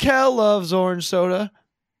soda? Kel loves orange soda.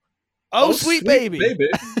 Oh, sweet baby."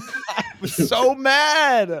 I was so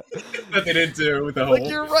mad. that they didn't do with the whole. Like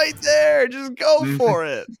you're right there. Just go for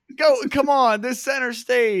it. Go. Come on. This center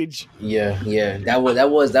stage. Yeah. That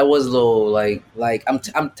was a little like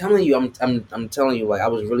I'm telling you, I'm telling you, like I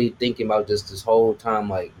was really thinking about this whole time.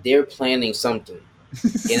 Like they're planning something,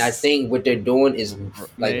 and I think what they're doing is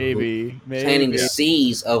like Maybe planting the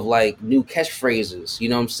seeds of like new catchphrases. You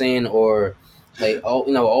know what I'm saying? Or like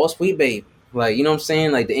all sweet baby. Like you know what I'm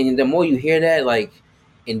saying? Like and the more you hear that, like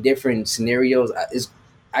in different scenarios,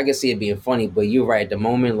 I can see it being funny. But you're right. At the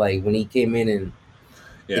moment, like when he came in and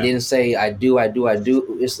he didn't say I do.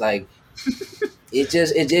 It's like it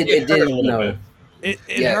did hurt a little bit.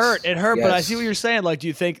 It hurt. It hurt. But I see what you're saying. Like, do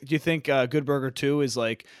you think Good Burger 2 is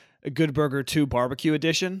like a Good Burger 2 barbecue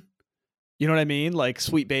edition? You know what I mean? Like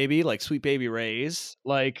Sweet Baby Ray's.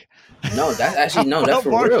 Like no, that's actually no, that's how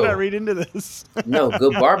for far real. should I read into this? No,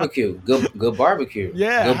 good barbecue, good barbecue.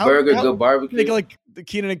 Yeah, good burger, good barbecue. Think like the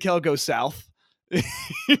Keenan and Kel go south.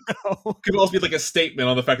 You know? Could also be like a statement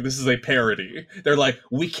on the fact that this is a parody. They're like,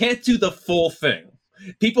 we can't do the full thing.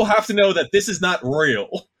 People have to know that this is not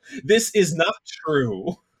real. This is not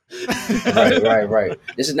true. Right.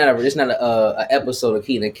 This is not a episode of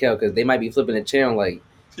Keenan and Kel because they might be flipping the channel like,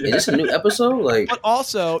 is this a new episode? Like, but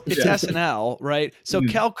also it's SNL, right? So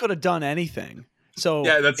Kel could have done anything. So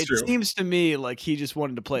that's it true. seems to me like he just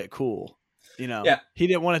wanted to play it cool. You know, Yeah. he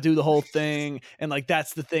didn't want to do the whole thing, and like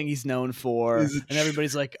that's the thing he's known for. And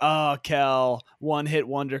everybody's like, "Oh, Kel, one hit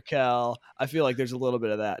wonder, Kel." I feel like there's a little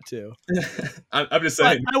bit of that too. I'm just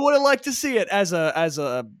saying. But I would have liked to see it as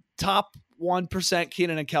a top 1%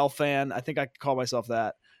 Keenan and Kel fan. I think I could call myself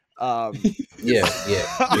that. yeah,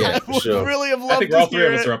 I for would sure. really have I loved think to all three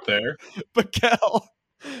hear of us it. are up there. But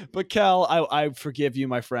Kel, I forgive you,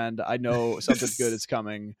 my friend. I know something good is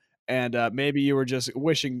coming. And maybe you were just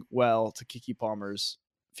wishing well to Keke Palmer's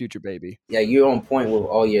future baby. Yeah, you're on point with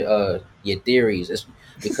all your theories. It's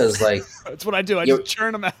because like That's what I do. I just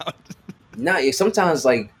churn them out. sometimes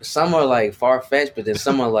like some are like far fetched, but then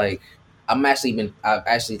some are like I've actually been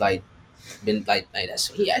like that's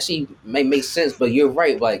he actually may make sense. But you're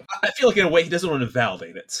right. Like I feel like in a way he doesn't want to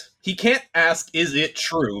validate it. He can't ask, "Is it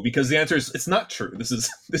true?" Because the answer is, "It's not true." This is.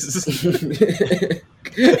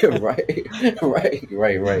 right.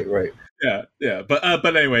 Yeah.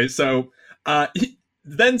 But anyway, so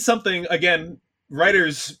then something again.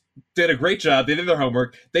 Writers did a great job. They did their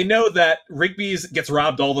homework. They know that Rigby's gets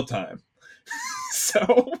robbed all the time.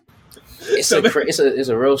 So it's a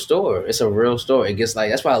real store. It's a real store. It gets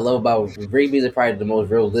like that's what I love about Rigby's. Are probably the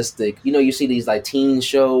most realistic. You know, you see these like teen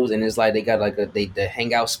shows, and it's like they got like the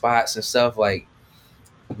hangout spots and stuff. Like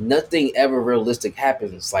nothing ever realistic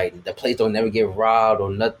happens. Like the place don't never get robbed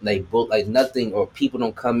or nothing. Like nothing or people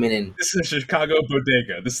don't come in and this is a Chicago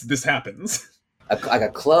bodega. This happens. Like a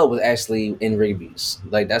club was actually in Rigby's.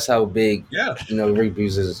 Like that's how big. Yeah. You know,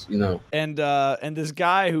 Rigby's is. You know. And this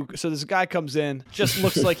guy comes in, just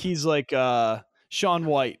looks like he's like Shaun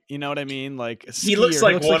White. You know what I mean? Like He looks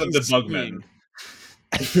like one of the he's Bugmen.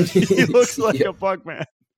 He looks like Yeah. a punk man.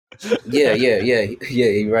 Yeah.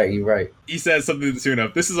 You're right. You're right. He says something to the tune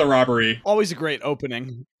of, "This is a robbery." Always a great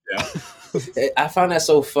opening. Yeah. I find that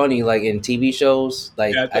so funny, like in TV shows,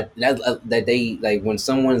 like Yeah, that they like when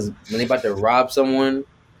they about to rob someone,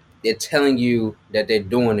 they're telling you that they're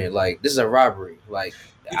doing it. Like, this is a robbery. Like,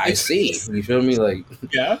 I see. You feel me? Like,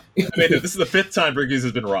 Yeah. I mean, this is the 5th time Riggies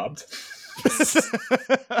has been robbed.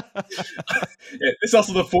 Yeah, it's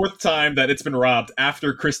also the 4th time that it's been robbed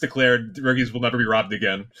after Chris declared Riggies will never be robbed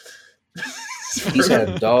again. he's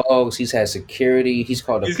had dogs. He's had security. He's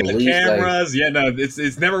called the He's police. got cameras. Yeah, no,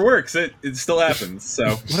 it's never works. It still happens.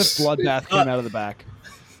 So What if Bloodbath came out of the back?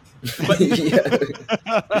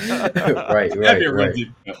 Right. that'd be a real deep.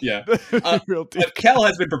 Yeah. Real deep. Kel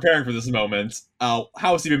has been preparing for this moment. How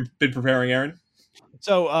has he been preparing, Aaron?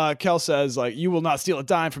 So Kel says, like, you will not steal a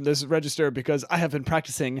dime from this register because I have been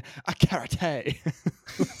practicing a karate.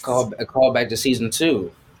 Call back to season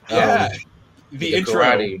 2. Yeah. The intro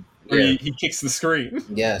karate. where Yeah. he kicks the screen.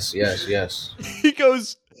 Yes. He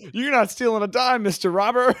goes, "You're not stealing a dime, Mr.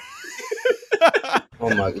 Robber."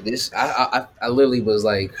 Oh my! This I literally was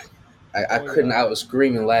like, I couldn't. I was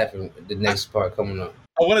screaming, laughing. The next part coming up.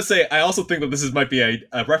 I want to say, I also think that this might be a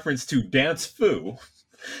reference to Dance Fu,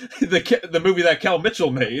 the movie that Kel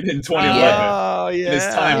Mitchell made in 2011. Oh, yeah. In his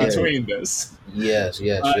time Yeah. between this. Yes.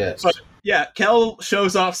 But yeah, Kel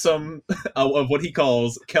shows off some of what he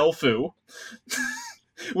calls Kel Fu,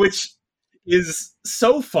 which is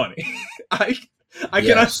so funny. I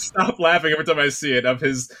cannot stop laughing every time I see it, of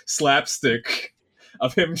his slapstick,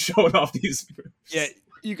 of him showing off these moves. Yeah,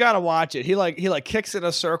 you gotta watch it. He kicks in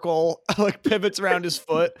a circle, like pivots around his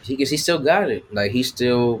foot. He still got it. Like, he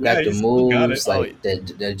still got the he still got moves. it. Like,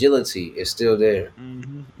 the agility is still there.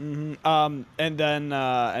 And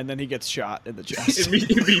then he gets shot in the chest.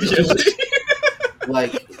 Immediately.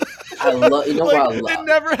 Like, I love. You know what I Like, love? it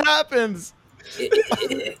never happens.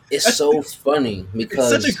 It's so funny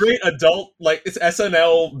because It's such a great adult, like, it's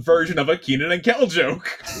SNL version of a Keenan and Kel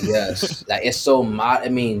joke. yes, like, it's so mod. I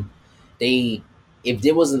mean, if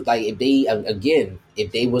they was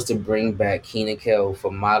to bring back Keenan Kel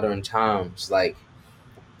for modern times, like,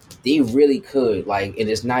 they really could. Like, and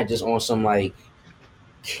it's not just on some like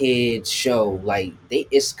kids show. Like,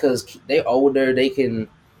 it's because they're older. They can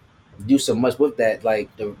do so much with that. Like,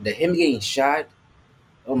 the him getting shot.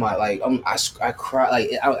 Oh my! Like, I cried.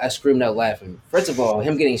 Like, I screamed out laughing. First of all,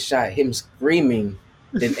 him getting shot, him screaming,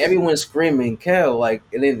 then everyone screaming, Kel, like,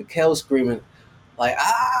 and then Kel screaming, like,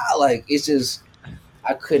 ah, like, it's just,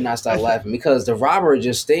 I could not stop laughing because the robber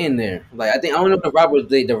just staying there. Like, I don't know if the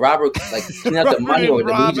robber like clean out the money or the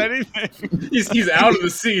rob music. anything. He's out of the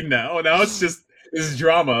scene now. Now it's just this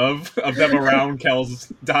drama of them around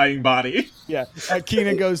Kel's dying body. Yeah. And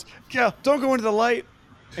Keenan goes, "Kel, don't go into the light."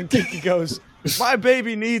 And Kiki goes, "My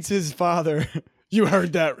baby needs his father." You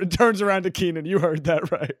heard that. It turns around to Keenan. You heard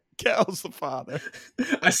that right. Kel's the father.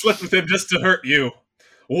 I slept with him just to hurt you.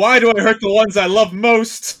 Why do I hurt the ones I love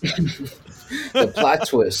most? The plot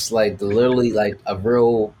twist, like, literally, like, a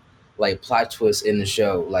real, like, plot twist in the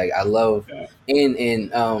show. Like, I love,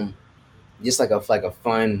 and just like a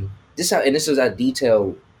fun. This is how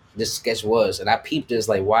detailed this sketch was, and I peeped this,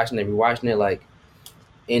 like, rewatching it, like,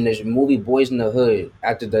 in the movie Boys in the Hood,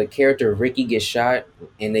 after the character Ricky gets shot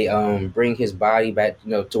and they bring his body back,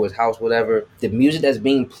 to his house, whatever. The music that's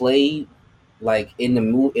being played, like, in the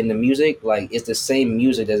music, like, it's the same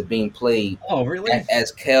music that's being played. Oh, really?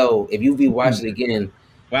 As Kel, if you rewatch it again,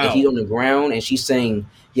 Wow. and he's on the ground and she's saying,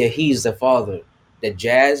 "Yeah, he's the father." The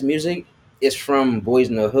jazz music is from Boys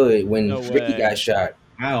in the Hood when No Ricky way. got shot.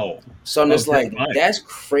 Wow. So it's Okay, like, fine. that's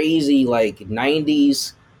crazy, like,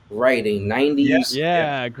 90s writing, 90s.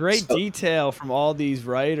 Yeah, great So- detail from all these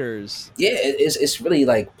writers. Yeah, it's really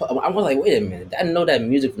like, I was like, wait a minute, I know that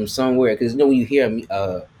music from somewhere, because when you hear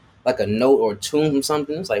like a note or a tune from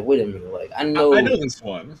something, it's like, wait a minute, like, I know this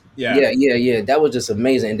one. Yeah. yeah, that was just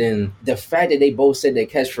amazing. And then the fact that they both said their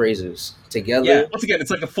catchphrases together. Yeah. Once again,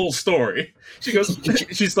 it's like a full story. She goes,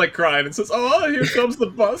 she's like crying and says, "Oh, here comes the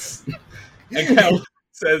bus." And Kel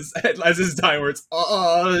says, as his dying words,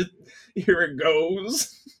 "Oh, here it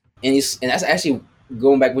goes." And that's actually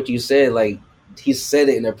going back what you said, like, he said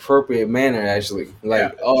it in an appropriate manner, actually.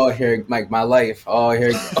 Like, oh, here, like, my life. Oh,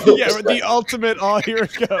 here it goes. Yeah, the ultimate. Oh, here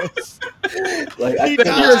it goes. Like, I He could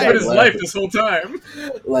The not hero's stop been his life laughing. this whole time.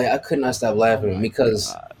 Like, I could not stop laughing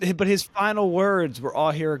because But his final words were,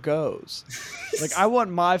 "Oh, here it goes." Like, I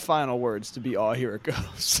want my final words to be, "Oh, here it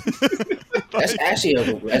goes." that's actually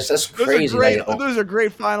that's Those crazy. are great. Like, Those are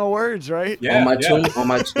great final words, right? Yeah. on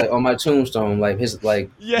my on my tombstone, like, his, like,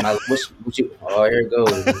 Yeah. what you, oh, here it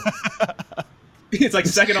goes. It's like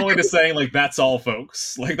second only to saying like that's all,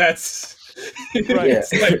 folks. Like that's Right. Yeah,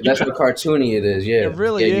 it's like, that's how cartoony it is. Yeah, It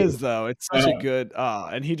really Yeah, is, though. It's such a Uh-huh. good,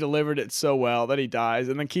 and he delivered it so well that he dies,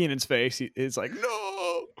 and then Keenan's face is like,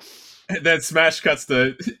 no. And then Smash cuts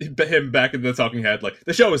to him back in the talking head, like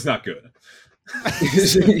the show is not good.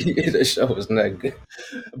 The show was not good.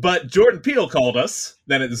 But Jordan Peele called us.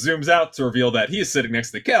 Then it zooms out to reveal that he is sitting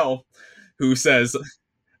next to Kel, who says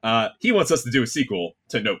he wants us to do a sequel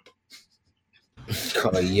to Nope.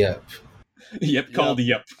 Oh, yeah. Yep, called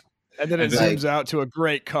Yep. And then it And then- zooms out to a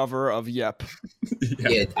great cover of Yep.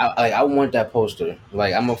 Yeah, I want that poster.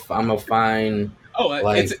 Like, I'm a find. Oh,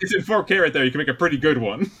 Like- it's in 4K right there. You can make a pretty good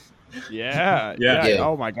one. Yeah. Yeah. Yeah.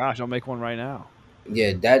 Oh my gosh, I'll make one right now.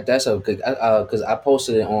 Yeah, that's a good. Because I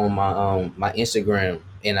posted it on my my Instagram,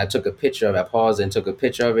 and I took a picture of it. I paused and took a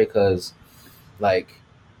picture of it because, like,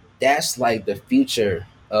 that's like the future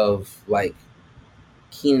of like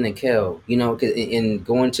Keenan and Kel. You know, cause in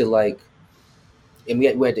going to like, and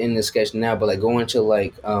we're at the end of the sketch now, but like going to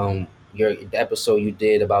like the episode you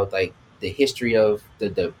did about like the history of the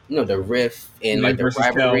the riff and like the Versus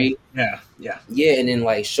Kel. rivalry. Yeah. Yeah, and then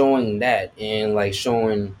like showing that and like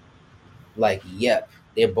showing like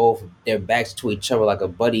they're backs to each other like a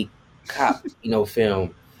buddy cop,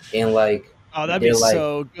 film. And like Oh, that'd They're be like-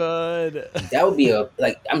 so good. that would be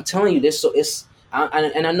I'm telling you this, so it's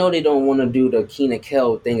and I know they don't want to do the Keenan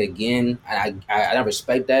Kel thing again. I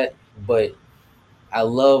respect that, but I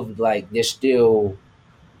love like they're still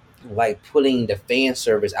like putting the fan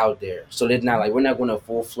service out there. So they're not like we're not going to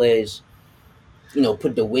full-fledged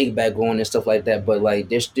put the wig back on and stuff like that, but like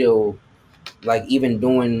they're still like even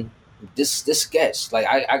doing this sketch. Like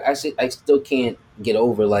I still can't get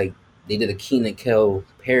over like they did a Keenan Kel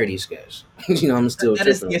parody sketch. I'm still That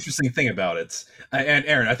is the tripping. interesting thing about it. And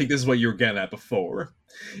Aaron, I think this is what you were getting at before.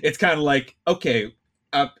 It's kind of like, okay,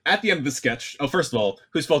 at the end of the sketch, first of all,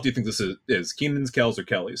 whose fault do you think this is? Keenan's, Kel's, or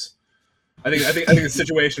Kelly's? I think the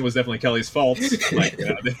situation was definitely Kelly's fault. Like,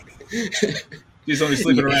 she's only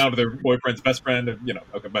sleeping around with her boyfriend's best friend.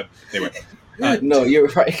 Okay, but anyway. No, you're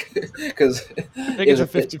right. Because I think it's a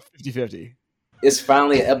 50-50. it's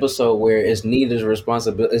finally an episode where it's neither's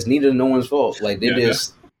responsibility. It's neither no one's fault. Like they Yeah,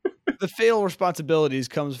 just The fatal responsibilities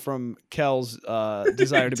comes from Kel's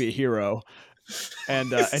desire to be a hero.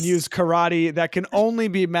 And use karate that can only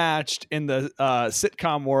be matched in the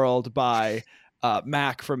sitcom world by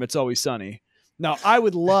Mac from It's Always Sunny. Now, I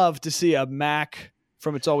would love to see a Mac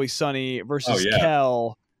from It's Always Sunny versus yeah.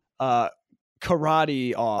 Kel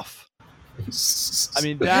karate off. I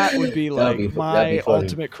mean, that would be like That'd be my funny.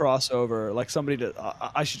 ultimate crossover. Like somebody to,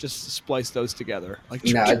 I should just splice those together. Like,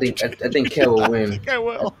 nah. I think Kel will win. I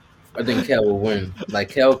will. I think Kel will win. Like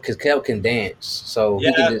Kel, because Kel can dance, so he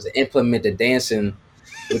Yeah. can just implement the dancing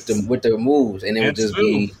with the moves, and it would Dance just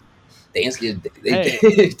be move. dance.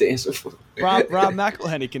 Hey. Dance. Rob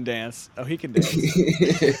McElhenney can dance. Oh, he can dance.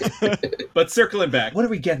 But circling back, what are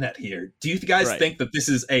we getting at here? Do you guys Right. think that this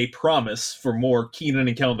is a promise for more Keenan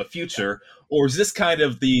and Kel in the future? Or is this kind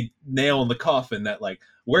of the nail in the coffin that, like,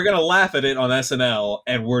 we're going to laugh at it on SNL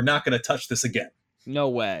and we're not going to touch this again? No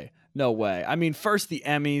way. No way. I mean, first the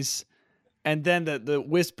Emmys, and then the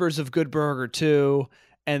whispers of Good Burger 2,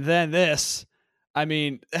 and then this. I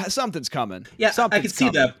mean, something's coming. Yeah, I Something's could see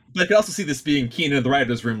coming. that. But I could also see this being Keenan in the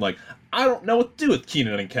writer's room, like, I don't know what to do with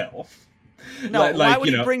Keenan and Kel. No, Like, why would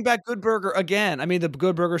you he know, bring back Good Burger again? I mean, the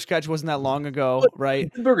Good Burger sketch wasn't that long ago,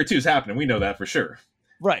 right? Good Burger 2 is happening. We know that for sure.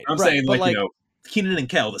 Right. I'm right. saying, But like, Keenan and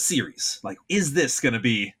Kel, the series. Like, is this going to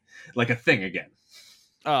be, like, a thing again?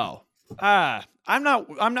 I'm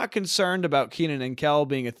not concerned about Keenan and Kel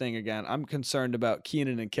being a thing again. I'm concerned about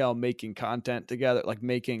Keenan and Kel making content together, like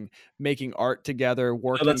making art together, Oh,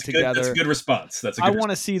 working that's good. together. That's a good response. That's a I good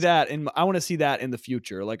want to see that I want to see that in the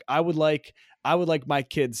future. Like I would like my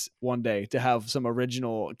kids one day to have some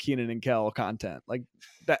original Keenan and Kel content like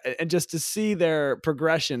that, and just to see their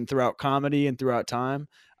progression throughout comedy and throughout time.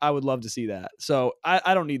 I would love to see that. So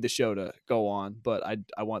I don't need the show to go on, but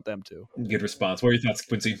I want them to. Good response. What are your thoughts,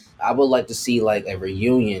 Quincy? I would like to see like a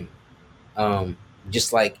reunion,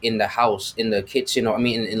 just like in the house, in the kitchen, or in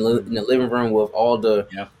the living room with all the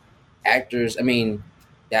Yeah. actors. I mean,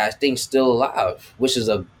 that I think still alive, which is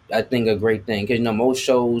I think a great thing because most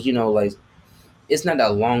shows, like it's not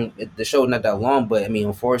that long. The show's not that long, but I mean,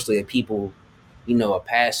 unfortunately, people, are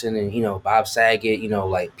passing, and Bob Saget,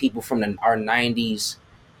 like people from our '90s,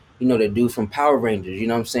 the dude from Power Rangers. You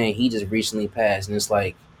know what I'm saying? He just recently passed, and it's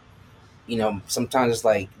like. Sometimes it's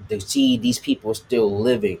like to see these people still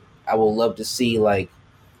living. I would love to see like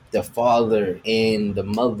the father and the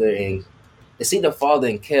mother, and to see the father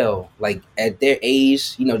and Kel like at their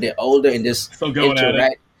age, they're older and just Still going at it.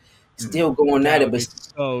 interact. still going That at it, would but be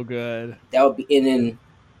so good. that would be, and then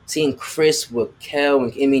seeing Chris with Kel,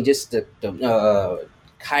 and I mean, just the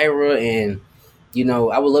Kyra, and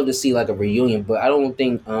I would love to see like a reunion, but I don't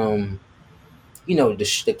think the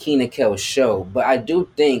Keenan Kel show, but I do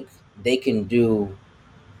think they can do.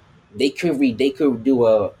 They could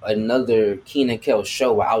do another Keenan Kel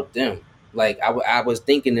show without them. Like I was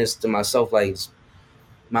thinking this to myself, like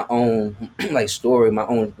my own like story, my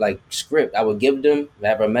own like script. I would give them if I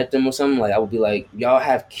ever met them or something. Like I would be like, y'all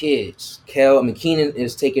have kids. Keenan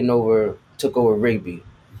took over Rigby.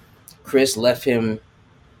 Chris left him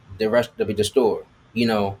the rest of the store.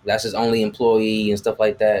 That's his only employee and stuff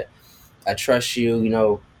like that. I trust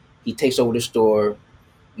you. He takes over the store.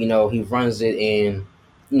 He runs it, and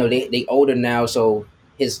they older now, so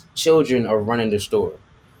his children are running the store.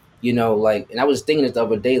 And I was thinking this the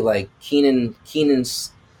other day, like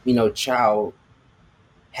Keenan's child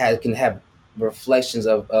can have reflections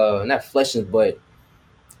of not reflections, but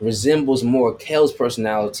resembles more Kel's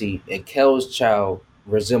personality, and Kel's child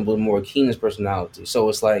resembles more Keenan's personality. So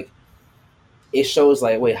it's like it shows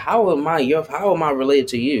like, wait, how am I related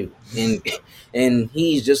to you? And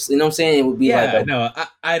he's just, what I'm saying, it would be I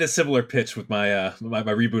had a similar pitch with my my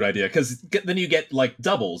reboot idea, because then you get like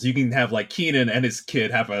doubles. You can have like Keenan and his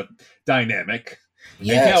kid have a dynamic, and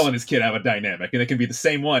Kel and his kid have a dynamic, and it can be the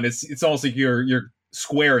same one. It's almost like you're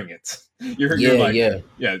squaring it. You're like,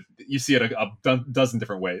 you see it a dozen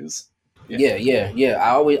different ways. I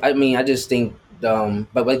just think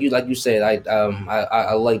but like you said,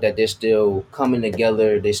 I like that they're still coming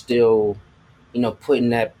together. They're still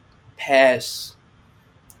putting that past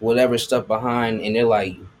whatever stuff behind, and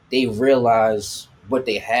they realize what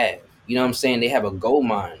they have. You know what I'm saying? They have a gold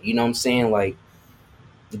mine. You know what I'm saying? Like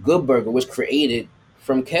the Good Burger was created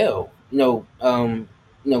from Kel. Really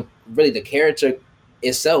the character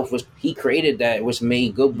itself he created that, which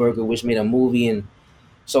made Good Burger, which made a movie, and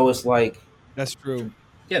so it's like that's true.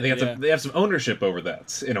 Yeah, they have some ownership over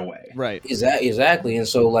that in a way, right? Exactly. And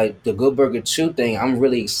so like the Good Burger 2 thing, I'm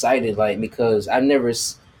really excited, like, because I've never,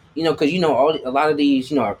 because a lot of these,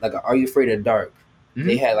 like Are You Afraid of the Dark? Mm-hmm.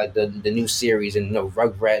 They had like the new series, and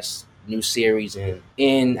Rugrats new series, and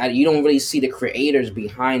you don't really see the creators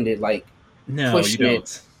behind it, like pushing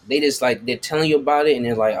it. They just like they're telling you about it, and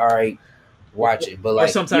they're like, all right, watch it. But like,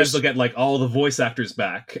 or sometimes they'll get like all the voice actors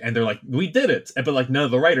back, and they're like, we did it, but like none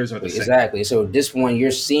of the writers are the same. Exactly. So this one,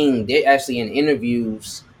 they're actually in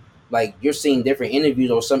interviews, like you're seeing different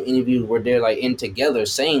interviews, or some interviews where they're like in together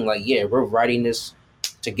saying like, yeah, we're writing this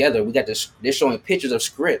together. We got this. They're showing pictures of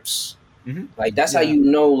scripts. Mm-hmm. Like that's how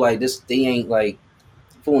like this. They ain't like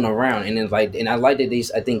fooling around. And then and I like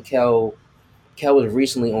that I think Kel was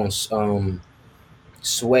recently on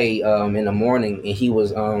Sway in the morning, and he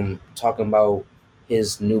was talking about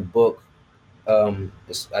his new book,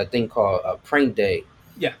 I think called Prank Day.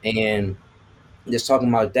 Yeah, and just talking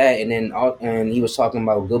about that, and he was talking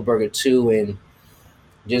about Good Burger 2, and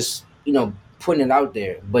just putting it out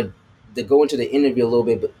there. But to go into the interview a little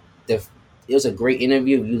bit, but it was a great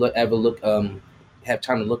interview. If you have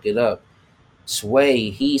time to look it up.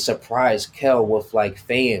 Sway, he surprised Kel with like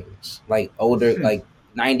fans, like older, like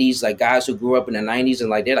 90s, like guys who grew up in the 90s, and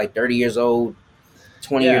like they're like 30 years old,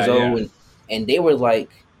 20 years old, and they were like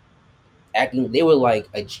acting, they were like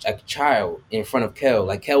a child in front of Kel.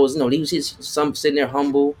 Like Kel was, he was some sitting there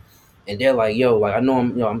humble, and they're like, yo, like I know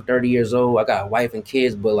I'm 30 years old, I got a wife and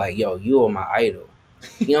kids, but like, yo, you are my idol.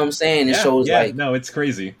 You know what I'm saying? It shows like, no, it's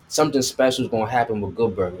crazy. Something special is gonna happen with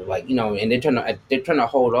Good Burger, like and they're trying to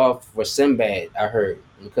hold off for Sinbad. I heard,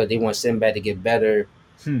 because they want Sinbad to get better,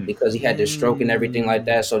 because he had the stroke and everything like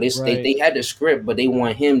that. So they had the script, but they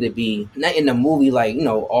want him to be not in the movie, like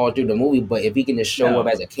all through the movie, but if he can just show up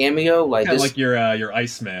as a cameo, like kind of like your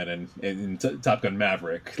Iceman in Top Gun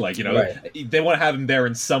Maverick, like they want to have him there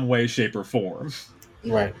in some way, shape, or form.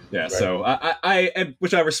 Right. Yeah. Right. So I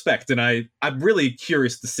which I respect, and I'm really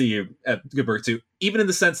curious to see you at Good Burger 2, even in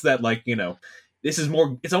the sense that like this is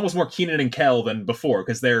it's almost more Keenan and Kel than before,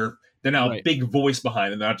 because they're now a big voice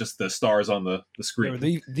behind it, not just the stars on the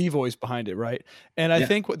screen. The voice behind it, right? And I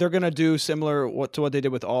think they're gonna do similar to what they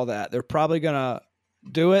did with All That. They're probably gonna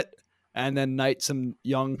do it and then knight some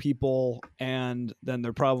young people, and then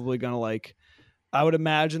they're probably gonna I would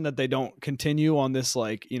imagine that they don't continue on this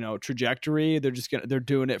trajectory. They're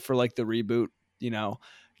doing it for like the reboot.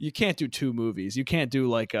 You can't do two movies. You can't do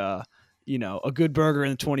like a Good Burger,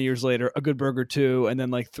 and 20 years later a Good Burger 2, and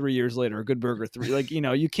then like 3 years later a Good Burger 3. Like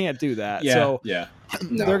you can't do that.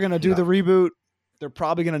 They're gonna do the reboot. They're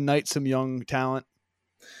probably gonna knight some young talent.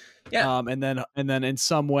 Yeah. And then in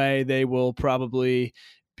some way they will probably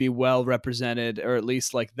be well represented, or at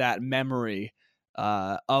least like that memory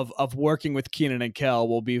of working with Keenan and Kel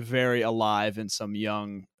will be very alive in some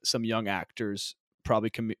young actors, probably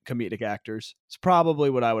comedic actors. It's probably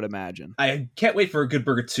what I would imagine. I can't wait for a Good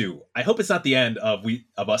Burger 2. I hope it's not the end of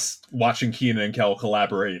us watching Keenan and Kel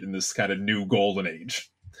collaborate in this kind of new golden age.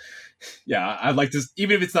 Yeah, I'd like to,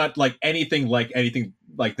 even if it's not like anything like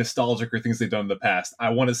nostalgic or things they've done in the past. I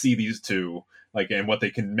want to see these two and what they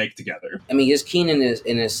can make together. I mean, just Keenan is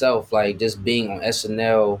in itself, like just being on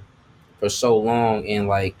SNL for so long, and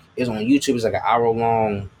like it's on YouTube. It's like an hour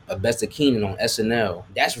long, a Best of Keenan on SNL.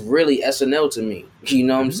 That's really SNL to me. You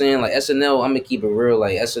know what I'm saying? Like SNL, I'm gonna keep it real.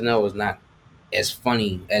 Like SNL is not as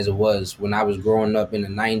funny as it was when I was growing up in the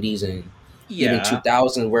 '90s and even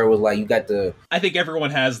 2000s, where it was like you got the. I think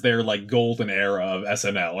everyone has their like golden era of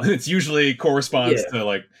SNL, and it's usually corresponds to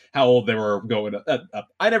like how old they were going up.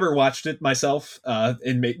 I never watched it myself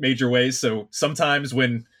in major ways, so sometimes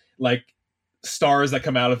when like stars that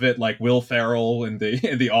come out of it, like Will Ferrell in the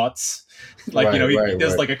aughts, like he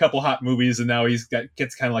does like a couple hot movies, and now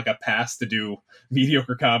gets kind of like a pass to do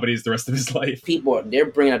mediocre comedies the rest of his life. People, they're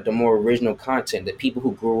bringing up the more original content. The people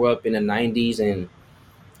who grew up in the '90s and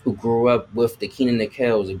who grew up with the Keenan and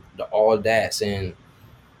Kels, the All That's, and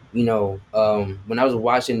when I was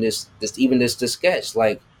watching this sketch,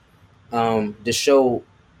 like the show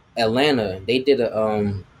Atlanta, they did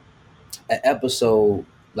an episode,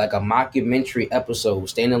 like a mockumentary episode,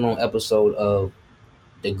 standalone episode of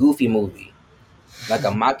the Goofy movie, like a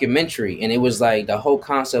mockumentary, and it was like the whole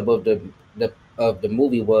concept of the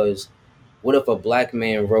movie was, what if a black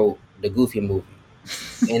man wrote the Goofy movie?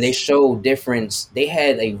 And they showed difference. They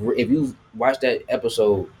had if you watch that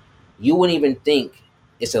episode, you wouldn't even think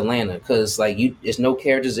it's Atlanta, because like there's no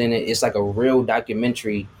characters in it. It's like a real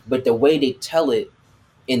documentary, but the way they tell it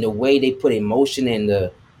and the way they put emotion in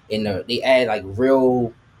they add like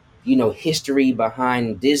real, history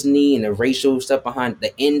behind Disney and the racial stuff behind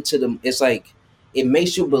the end to them. It's like it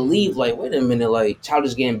makes you believe, like, wait a minute, like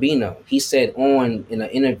Childish Gambino, he said in an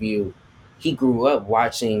interview, he grew up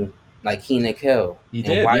watching like Keenan and Kel. He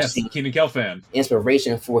did, yes, Keenan and Kel fan.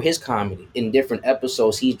 Inspiration for his comedy. In different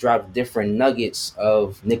episodes, he dropped different nuggets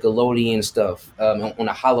of Nickelodeon stuff. On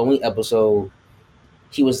a Halloween episode,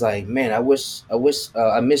 he was like, "Man, I wish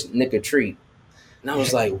I missed Nick a Treat," and I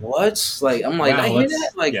was like, "What?" Like, I'm like, wow, I hear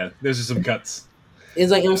that. Like, yeah, there's just some cuts.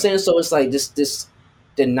 It's like, you know what I'm saying. So it's like this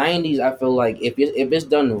the '90s. I feel like if it's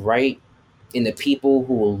done right, and the people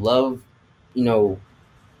who will love,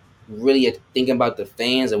 really thinking about the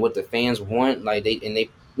fans and what the fans want, like the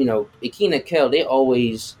Keenan and Kel, they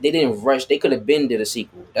didn't rush. They could have been did a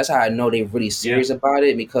sequel. That's how I know they're really serious about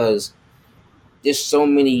it, because there's so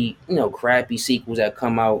many crappy sequels that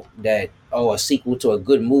come out that a sequel to a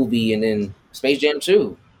good movie, and then Space Jam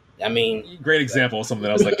 2. I mean, great example of something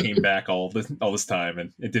else that came back all this time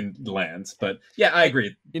and it didn't land. But yeah, I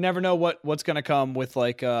agree. You never know what's going to come with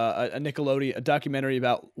like a Nickelodeon, a documentary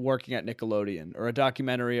about working at Nickelodeon, or a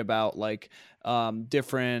documentary about like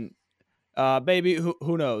different maybe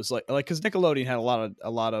who knows, like because Nickelodeon had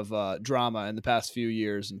a lot of drama in the past few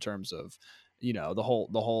years in terms of the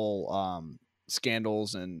whole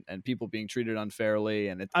scandals and people being treated unfairly,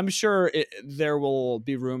 and I'm sure there will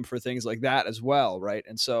be room for things like that as well, right?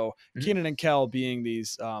 And so Keenan and Kel being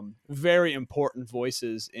these very important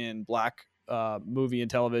voices in Black movie and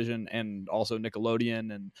television, and also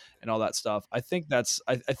Nickelodeon and all that stuff, I think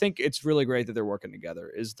it's really great that they're working together.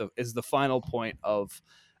 Is the final point of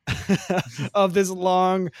of this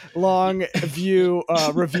long review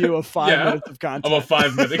of 5 minutes of content. Of a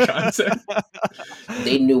 5-minute content.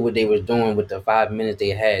 They knew what they were doing with the 5 minutes they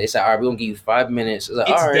had. They said, all right, we're gonna give you 5 minutes. It's like,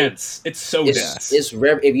 it's all right. dense. It's so dense.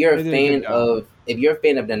 If you're a fan of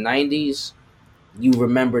the 90s, you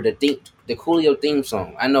remember the Coolio theme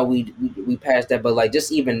song. I know we passed that, but like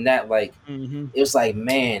just even that, like it was like,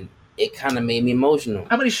 man, it kind of made me emotional.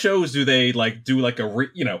 How many shows do they like do like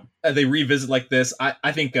they revisit like this?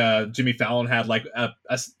 I think Jimmy Fallon had like a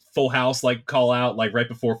Full House like call out like right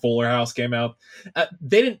before Fuller House came out.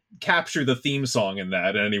 They didn't capture the theme song in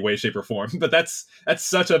that in any way, shape, or form. But that's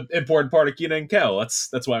such an important part of Keenan and Kel.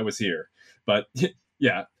 That's why I was here. But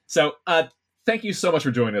yeah, so thank you so much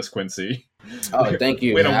for joining us, Quincy. Oh, thank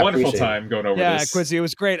you. We had a wonderful time going over this. Yeah, Quincy, it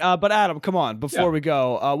was great. But Adam, come on, before we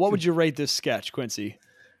go, what would you rate this sketch, Quincy?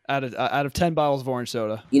 Out of 10 bottles of orange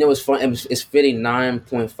soda. It's fun. It's fitting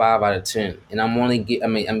 9.5 out of 10, and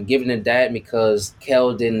I'm giving it that because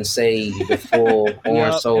Kel didn't say the full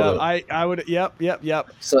orange soda. I would. Yep.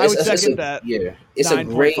 So I would second that. Yeah, it's a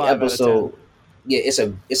great episode. Yeah,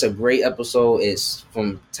 it's a great episode. It's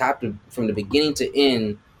from the beginning to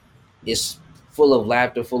end. It's full of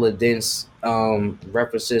laughter, full of dense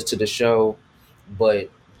references to the show, but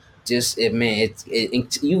just it, man.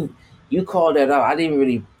 You called that out. I didn't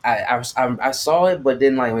really. I saw it, but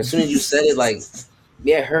then like as soon as you said it, like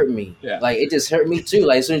yeah, it hurt me. Yeah. Like it just hurt me too.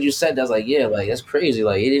 Like as soon as you said that, I was like, yeah, like that's crazy.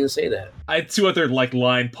 Like he didn't say that. I had two other like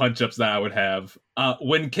line punch ups that I would have.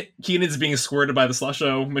 When Keenan's being squirted by the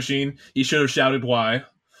slusho machine, he should have shouted why.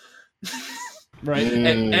 Right.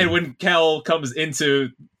 And when Kel comes through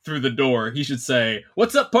the door, he should say,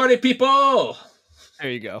 "What's up, party people?" There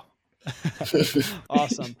you go.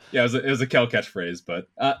 Awesome. Yeah, it was a Kel catchphrase. But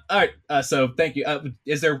all right. So thank you.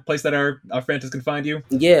 Is there a place that our friends can find you?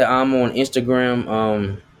 Yeah, I'm on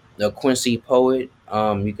Instagram. The Quincy Poet.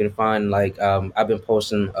 You can find like I've been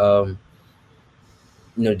posting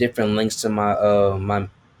different links to my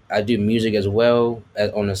I do music as well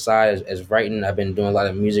on the side as writing. I've been doing a lot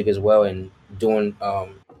of music as well and doing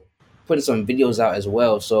putting some videos out as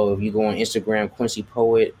well. So if you go on Instagram, Quincy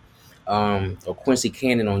Poet, or Quincy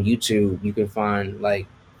Cannon on YouTube, you can find like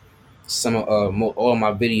some of all of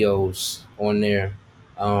my videos on there.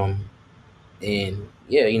 And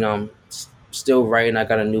yeah, I'm still writing. I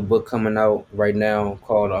got a new book coming out right now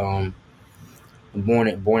called Born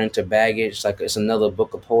into Baggage. Like it's another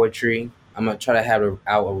book of poetry. I'm gonna try to have it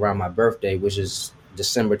out around my birthday, which is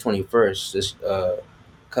December 21st. This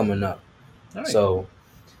coming up. All right. So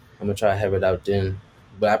I'm gonna try to have it out then.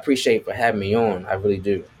 But I appreciate for having me on. I really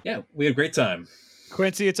do. Yeah, we had a great time.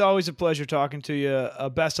 Quincy, it's always a pleasure talking to you.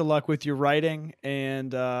 Best of luck with your writing,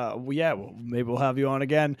 and maybe we'll have you on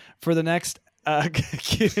again for the next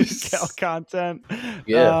Kel content.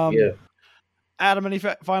 Yeah. Adam, any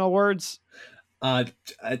final words? I'm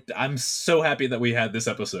so happy that we had this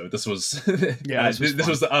episode. This was this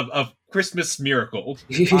was a Christmas miracle.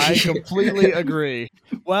 I completely agree.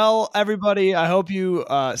 Well, everybody, I hope you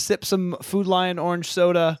sip some Food Lion orange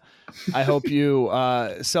soda. I hope you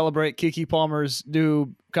celebrate Keke Palmer's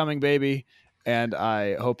new coming baby, and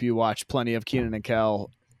I hope you watch plenty of Kenan and Kel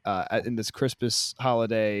in this Christmas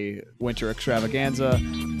holiday winter extravaganza.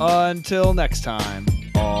 Until next time,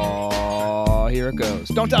 here it goes.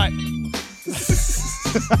 Don't die.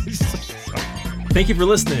 Thank you for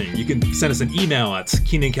listening. You can send us an email at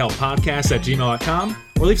KeenanKelPodcast@gmail.com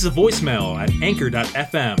or leave us a voicemail at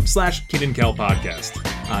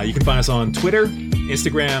anchor.fm/KeenanKelPodcast. You can find us on Twitter,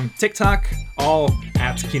 Instagram, TikTok, all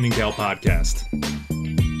at KeenanKelPodcast.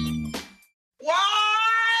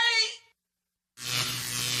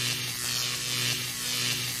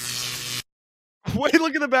 Wait,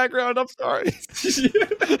 look at the background. I'm sorry.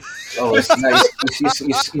 Oh, it's nice.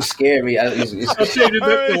 You scared me. I'm changing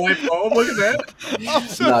the light bulb. Look at that. I'm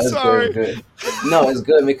so sorry. Good. No, it's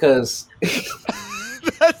good because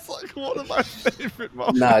that's like one of my favorite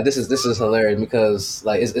moments. Nah, this is hilarious because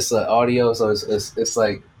like it's an audio, so it's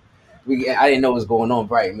like I didn't know what was going on,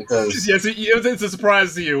 right? Because yes, it's a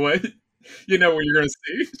surprise to you. What you know what you're gonna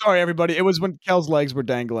see. Sorry, everybody. It was when Kel's legs were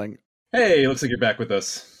dangling. Hey, looks like you're back with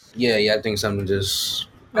us. Yeah, I think something just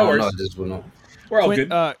No I don't worries. know, just went on. We're all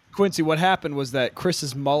good. Quincy, what happened was that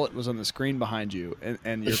Chris's mullet was on the screen behind you,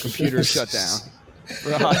 and your computer shut down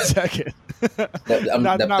for a hot second.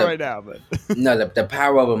 Not right now, but no, the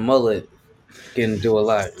power of a mullet can do a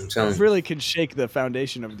lot. I'm telling it you. really can shake the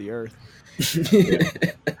foundation of the earth.